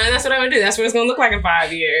 that's what I would do. That's what it's going to look like in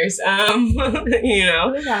 5 years. Hi. But,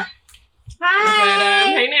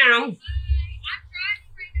 hey now.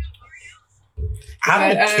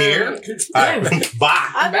 I don't care. All right.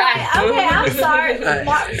 Bye. Okay, I'm sorry.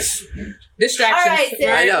 Distractions. All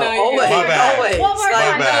right, I know. Always. One more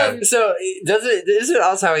time. So isn't it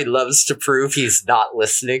also how he loves to prove he's not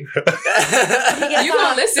listening? You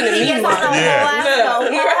gonna listen to me? Yeah. Like,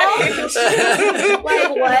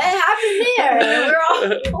 what happened there? We're all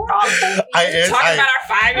talking about our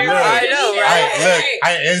 5-year plan. I know, right?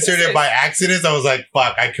 I answered it by accident. I was like,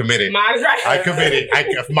 "Fuck, I committed. I committed. I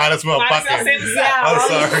might as well fucking." I'm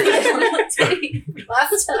sorry.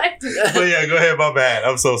 Last time. But yeah, go ahead. My bad.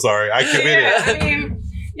 I'm so sorry. I committed.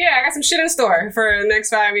 Yeah, I got some shit in store for the next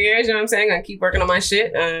 5 years. You know what I'm saying? I keep working on my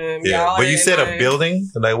shit. But you said a building?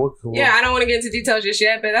 Like what? Yeah, I don't want to get into details just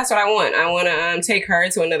yet, but that's what I want. I want to take her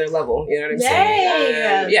to another level. You know what I'm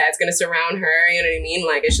saying? Yeah, it's going to surround her. You know what I mean?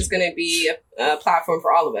 Like, it's just going to be a platform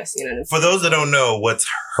for all of us. You know what I'm saying? For those that don't know, what's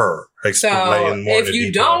her? So if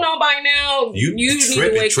you don't know by now, you need to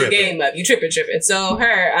wake your game up. You tripping. So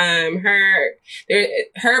her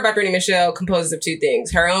by Brittany Michelle composes of two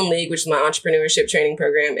things: her own league, which is my entrepreneurship training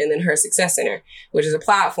program, and then her Success Center, which is a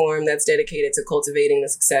platform that's dedicated to cultivating the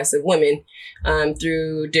success of women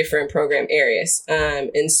through different program areas.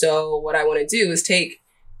 And so what I want to do is take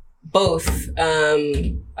both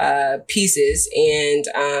pieces and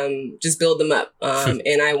just build them up.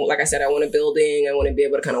 And I want a building. I want to be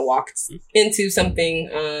able to kind of walk into something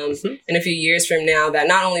in a few years from now that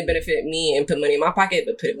not only benefit me and put money in my pocket,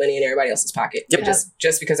 but put money in everybody else's pocket. Yep.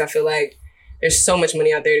 Just because I feel like there's so much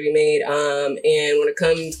money out there to be made. And when it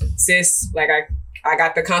comes, sis, like I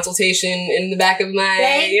got the consultation in the back of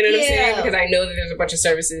my, you know what I'm saying? Because I know that there's a bunch of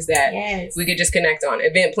services that we could just connect on.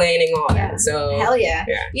 Event planning, all that. So hell yeah.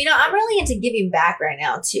 You know, I'm really into giving back right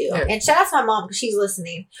now too. Yeah. And shout out to my mom because she's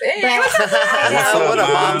listening. Hey, but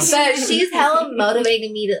she's hella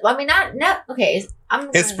motivating me to, okay.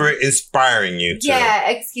 Inspiring you too.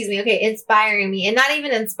 Yeah, excuse me. Okay, inspiring me. And not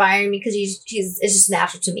even inspiring me because it's just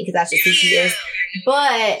natural to me because that's just who she is.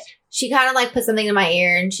 But she kind of like put something in my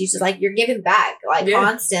ear and she's just like, you're giving back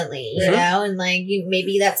constantly, you know, and like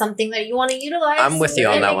maybe that's something that you want to utilize. I'm with you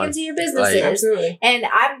on that one. Into your businesses. Like, absolutely. And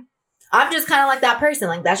I'm just kind of like that person.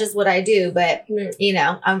 Like that's just what I do. But you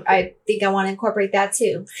know, I think I want to incorporate that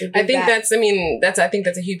too. I think that's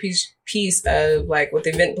a huge piece of like with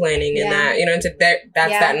event planning and that, you know,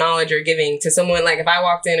 that knowledge you're giving to someone. Like if I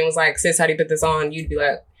walked in and was like, sis, how do you put this on? You'd be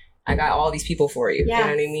like, I got all these people for you. Yeah. You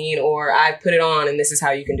know what I mean? Or I put it on and this is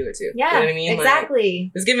how you can do it too. Yeah. You know what I mean? Exactly.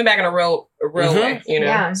 Like, it's giving back in a real way, you know?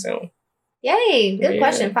 Yeah. So. Yay. Good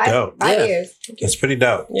question. 5 years. It's pretty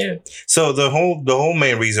dope. Yeah. So the whole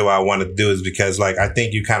main reason why I wanted to do is because like I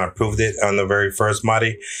think you kind of proved it on the very first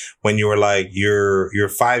Marty when you were like your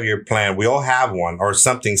 5-year plan. We all have one or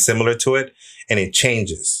something similar to it, and it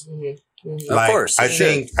changes. Of Like, course. I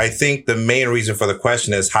think the main reason for the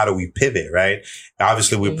question is how do we pivot, right?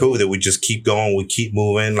 Obviously we proved that we just keep going, we keep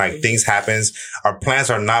moving, like things happens. Our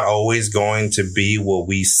plans are not always going to be what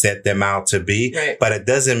we set them out to be, Right. but it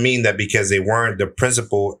doesn't mean that because they weren't the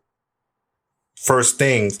principal first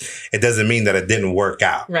things, it doesn't mean that it didn't work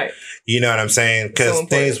out. Right. You know what I'm saying? Because So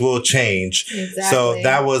things will change. Exactly. So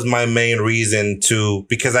that was my main reason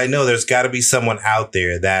because I know there's got to be someone out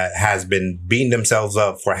there that has been beating themselves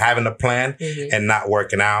up for having a plan and not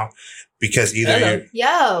working out because either Yo. you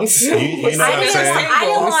know what I'm saying?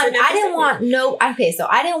 I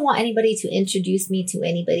didn't want anybody to introduce me to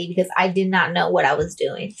anybody because I did not know what I was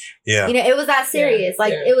doing. Yeah. You know, it was that serious.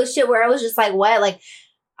 It was shit where I was just like, what? Like,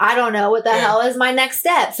 I don't know what the hell is my next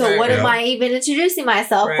step. So what am I even introducing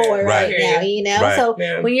myself for right now? You know? Right. So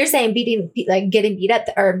when you're saying getting beat up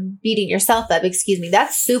or beating yourself up,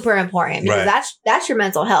 that's super important because that's your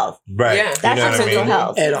mental health. Right. Yeah. That's your mental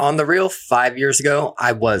health. And on the real, 5 years ago,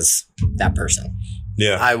 I was that person.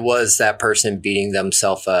 Yeah. I was that person beating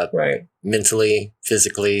themselves up Right. mentally,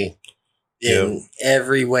 physically, in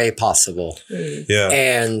every way possible. Yeah.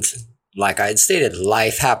 And like I had stated,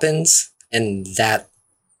 life happens, and that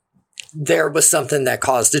there was something that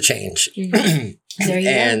caused a change. There you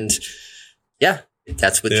And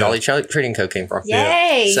that's what Jolly Trading Co. came from. go.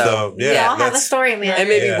 Yay. So, we all have a story, man. And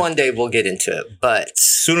maybe one day we'll get into it, but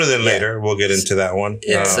sooner than later, we'll get into that one.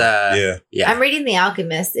 It's, I'm reading The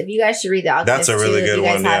Alchemist. If you guys should read The Alchemist, that's a really good if you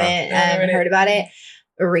guys one. haven't heard about it,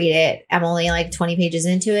 read it. I'm only like 20 pages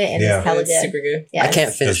into it, and it's hella It's good. super good. Yeah, I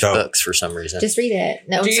can't finish books for some reason. Just read it.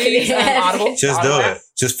 No, Do just you use kidding. Audible? Just do it.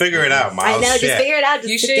 Just figure it out, Miles. I know. Just figure it out. Just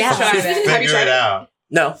You sit should down. try that. Have you Figure tried it out.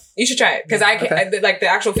 No. You should try it because like the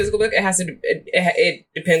actual physical book. It has to. It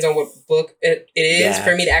depends on what book it is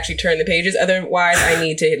for me to actually turn the pages. Otherwise, I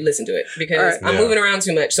need to listen to it because I'm moving around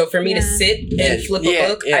too much. So for me to sit and flip a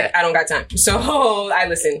book, I don't got time. So I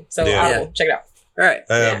listen. So Audible, check it out. All right.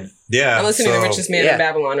 I'm listening to The Richest Man in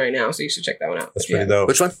Babylon right now, so you should check that one out. That's pretty dope.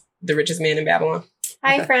 Which one? The Richest Man in Babylon.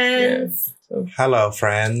 Hi, friends. Hello,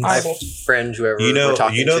 friends. Hi, friend, whoever we're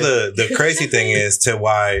talking to. the crazy thing is to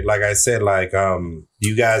why, like I said, like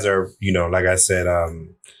you guys are, like I said,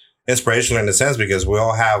 inspirational in a sense because we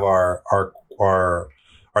all have our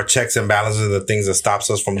checks and balances, the things that stops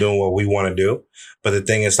us from doing what we want to do. But the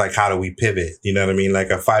thing is, like, how do we pivot? You know what I mean? Like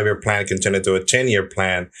a 5-year plan can turn into a 10-year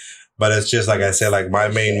plan. But it's just like I said, like my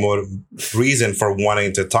main reason for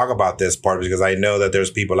wanting to talk about this part is because I know that there's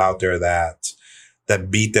people out there that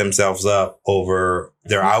beat themselves up over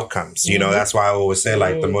their outcomes. You know, that's why I always say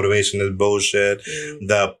like the motivation is bullshit.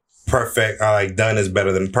 The perfect, like done is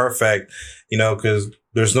better than perfect, because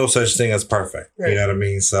there's no such thing as perfect. You know what I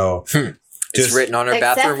mean? So it's written on our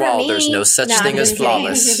bathroom wall. There's no such thing as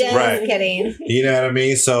flawless. Right. Kidding. You know what I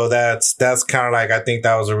mean? So that's kind of like, I think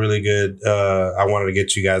that was a really good, I wanted to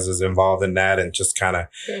get you guys as involved in that and just kind of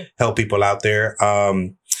help people out there.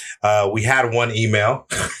 We had one email.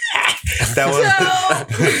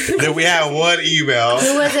 That we had one email.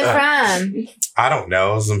 Who was it from? I don't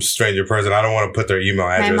know. Some stranger person. I don't want to put their email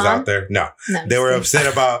address out there. No. They were upset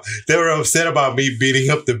about me beating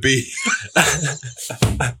up the bee.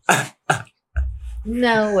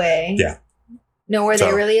 No way. Yeah. No, were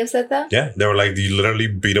they really upset though? Yeah. They were like, you literally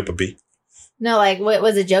beat up a bee. No, like, what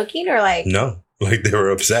was it joking or like? No. Like they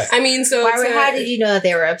were upset. I mean, so how did you know that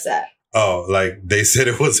they were upset? Oh, like they said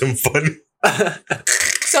it wasn't funny.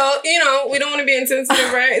 So, we don't want to be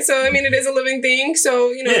insensitive, right? So, I mean, it is a living thing.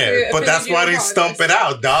 So, Yeah, but that's why they stump it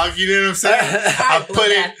out, dog. You know what I'm saying?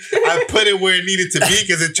 I put it where it needed to be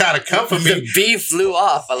because it tried to comfort me. The bee flew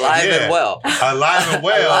off alive and well. Alive and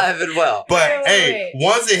well. Alive and well. But hey,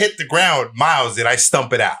 once it hit the ground, Miles, did I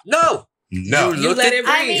stump it out? No. You let it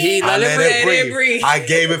breathe. I let it breathe. I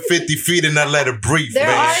gave it 50 feet and I let it breathe. There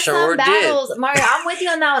are sure some battles. Mario, I'm with you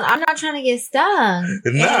on that one. I'm not trying to get stung.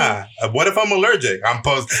 Nah. What if I'm allergic? I'm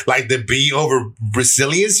like the bee over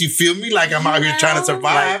resilience. You feel me? Like I'm out here trying to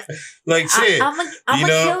survive. Like shit. I'm gonna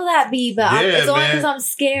kill that bee, but it's only because I'm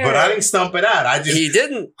scared. But I didn't stump it out. He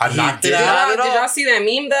didn't. I knocked it out. Did y'all see that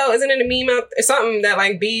meme though? Isn't it a meme out? It's something that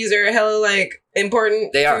like bees are hella like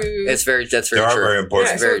important. They are. That's very true. Very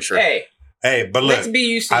important. Yeah, very true. Hey. Hey, but look,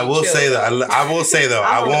 I will say though,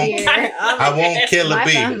 I won't kill a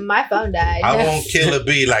bee. My phone died. I won't kill a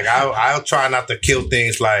bee. Like I'll try not to kill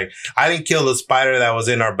things. Like I didn't kill the spider that was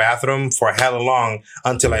in our bathroom for hella long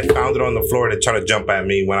until I found it on the floor to try to jump at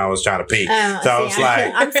me when I was trying to pee. So I was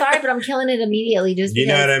like, I'm sorry, but I'm killing it immediately. Just you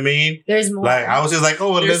know what I mean? There's more. Like I was just like,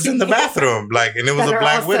 oh, it lives in the bathroom. Like, and it was a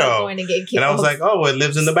black widow, and I was like, oh, it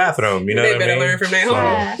lives in the bathroom. You know what I mean? They better learn from their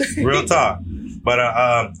home. Real talk. But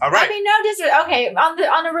all right. I mean, okay.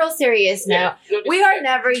 On a real serious note, we are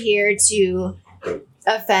never here to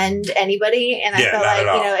offend anybody, and I feel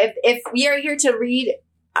like if we are here to read,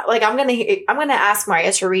 like I'm gonna ask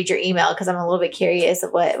Marius to read your email because I'm a little bit curious of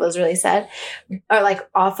what was really said, or like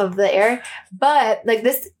off of the air. But like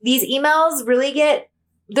these emails really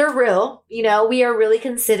they're real. You know, we are really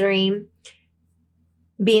considering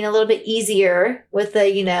being a little bit easier with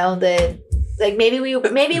the like maybe we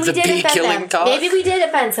did offend them. Talk. Maybe we did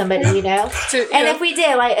offend somebody, and if we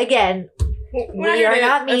did, like again, we are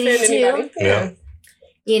not meaning to. Yeah.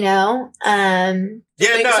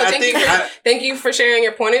 Thank you for sharing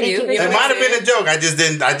your point of view. It might have been a joke. I just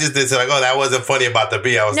didn't say like, oh, that wasn't funny about the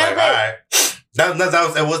bee. I was all right. That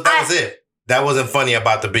was it. That wasn't funny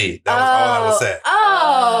about the bee. That was all I was saying.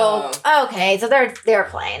 Okay. So they're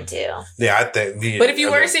playing too. Yeah, I think. But if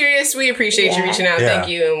you were serious, we appreciate you reaching out. Yeah. Thank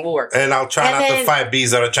you, and we'll work. And I'll try not to fight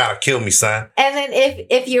bees that are trying to kill me, son. And then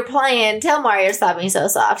if you're playing, tell Mario to stop being so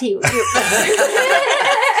soft. Literally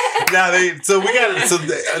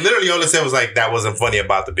all I said was like, that wasn't funny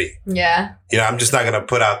about the bee. Yeah. I'm just not gonna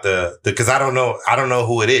put out because I don't know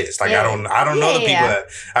who it is. Like I don't know the people that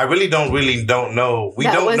I really don't know. We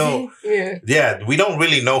don't know. Yeah, we don't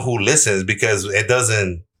really know who listens because it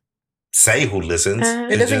doesn't say who listens.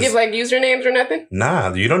 It doesn't give like usernames or nothing?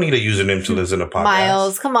 Nah, you don't need a username to listen to podcasts.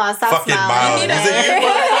 Miles, come on, stop fucking smiling.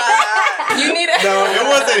 Miles. You need it. No, it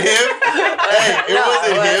wasn't him. Hey, it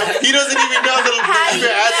wasn't him. He doesn't even know the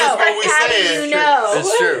answers what we saying.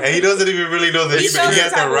 It's true. And he doesn't even really know the email. He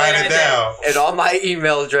has to write it down. And all my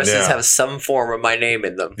email addresses have some form of my name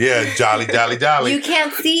in them. Yeah, jolly. You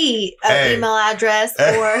can't see an email address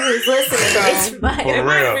or who's listening. It's mine. For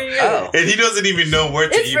real. Oh. And he doesn't even know where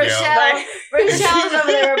to email. Rochelle's over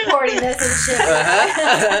there reporting this and shit.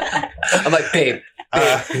 I'm like, babe.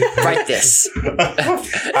 Write this. All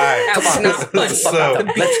right, come on. Let's fuck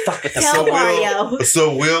with them. Tell Mario.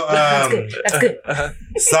 So we'll That's good.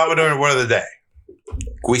 Salvadoran word of the day.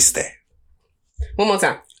 Guiste. One more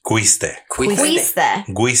time. Guiste.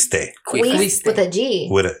 Guiste. With a G.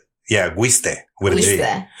 Guiste with a G.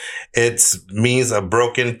 It means a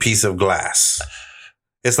broken piece of glass.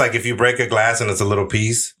 It's like if you break a glass and it's a little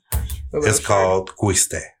piece. It's called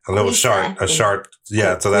guiste. A little shard. A shard.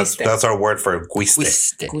 Yeah, so that's our word for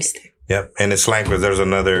guiste. Yep. And it's language. There's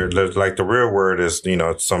like the real word is,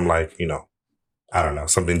 some like, I don't know,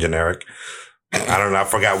 something generic. I don't know. I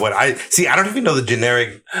forgot what I don't even know the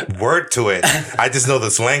generic word to it. I just know the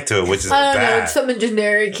slang to it, which is bad. I don't know. It's something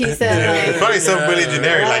generic. He said. Yeah, it's probably something really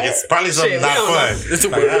generic. Like it's probably something not fun. It's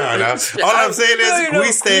like, I don't know. All I'm saying is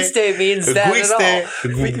guiste means that at all.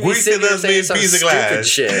 Guiste does mean piece of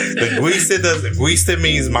glass. The guiste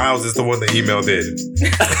means Miles is the one that emailed it.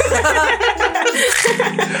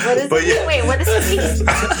 What does it mean? Wait, what does it mean?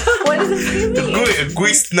 What does it mean?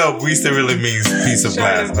 Guiste really means piece of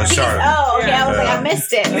glass. A shard. Oh, okay. I was like, I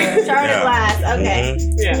missed it. Shard of glass. Okay.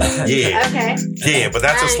 Mm-hmm. Yeah. Okay. Yeah, but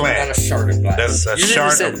that's a slang. Not a shard of glass. That's a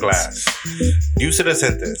shard of glass. Use it a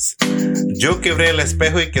sentence. Yo quebré el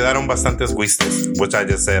espejo y quedaron bastantes guistes, which I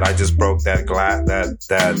just said. I just broke that glass,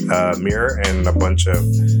 that mirror, and a bunch of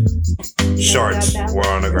shards were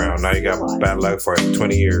on the ground. Now you got bad luck for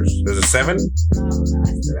 20 years. Is it 7? No,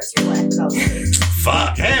 it's the rest of your life.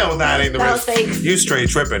 Fuck, hell, that ain't the rest. You straight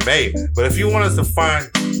tripping, babe. But if you want us to find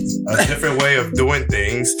a different way of doing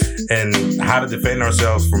things and how to defend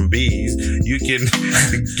ourselves from bees, you can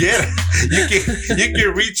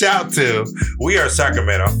reach out to We Are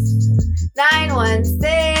Sacramento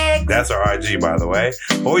 916. That's our IG, by the way.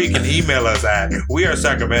 Or you can email us at We Are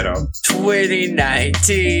Sacramento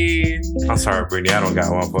 2019. I'm sorry, Brittany, I don't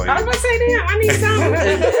got one for you. I was gonna say, damn, I need something.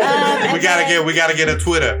 we gotta get a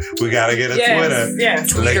Twitter. We gotta get a Twitter.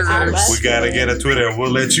 Yes. We gotta get a Twitter, and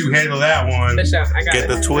we'll let you handle that one. For sure. I got get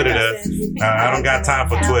the Twitter. I don't got time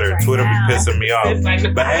for Twitter. Twitter be pissing me off.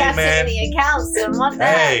 But hey, man.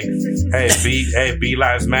 Hey, B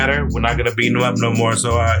Lives Matter. We're not gonna beat them up no more.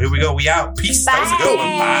 So here we go. We out. Peace. That was a good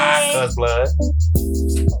one. Bye, Cuz Blood.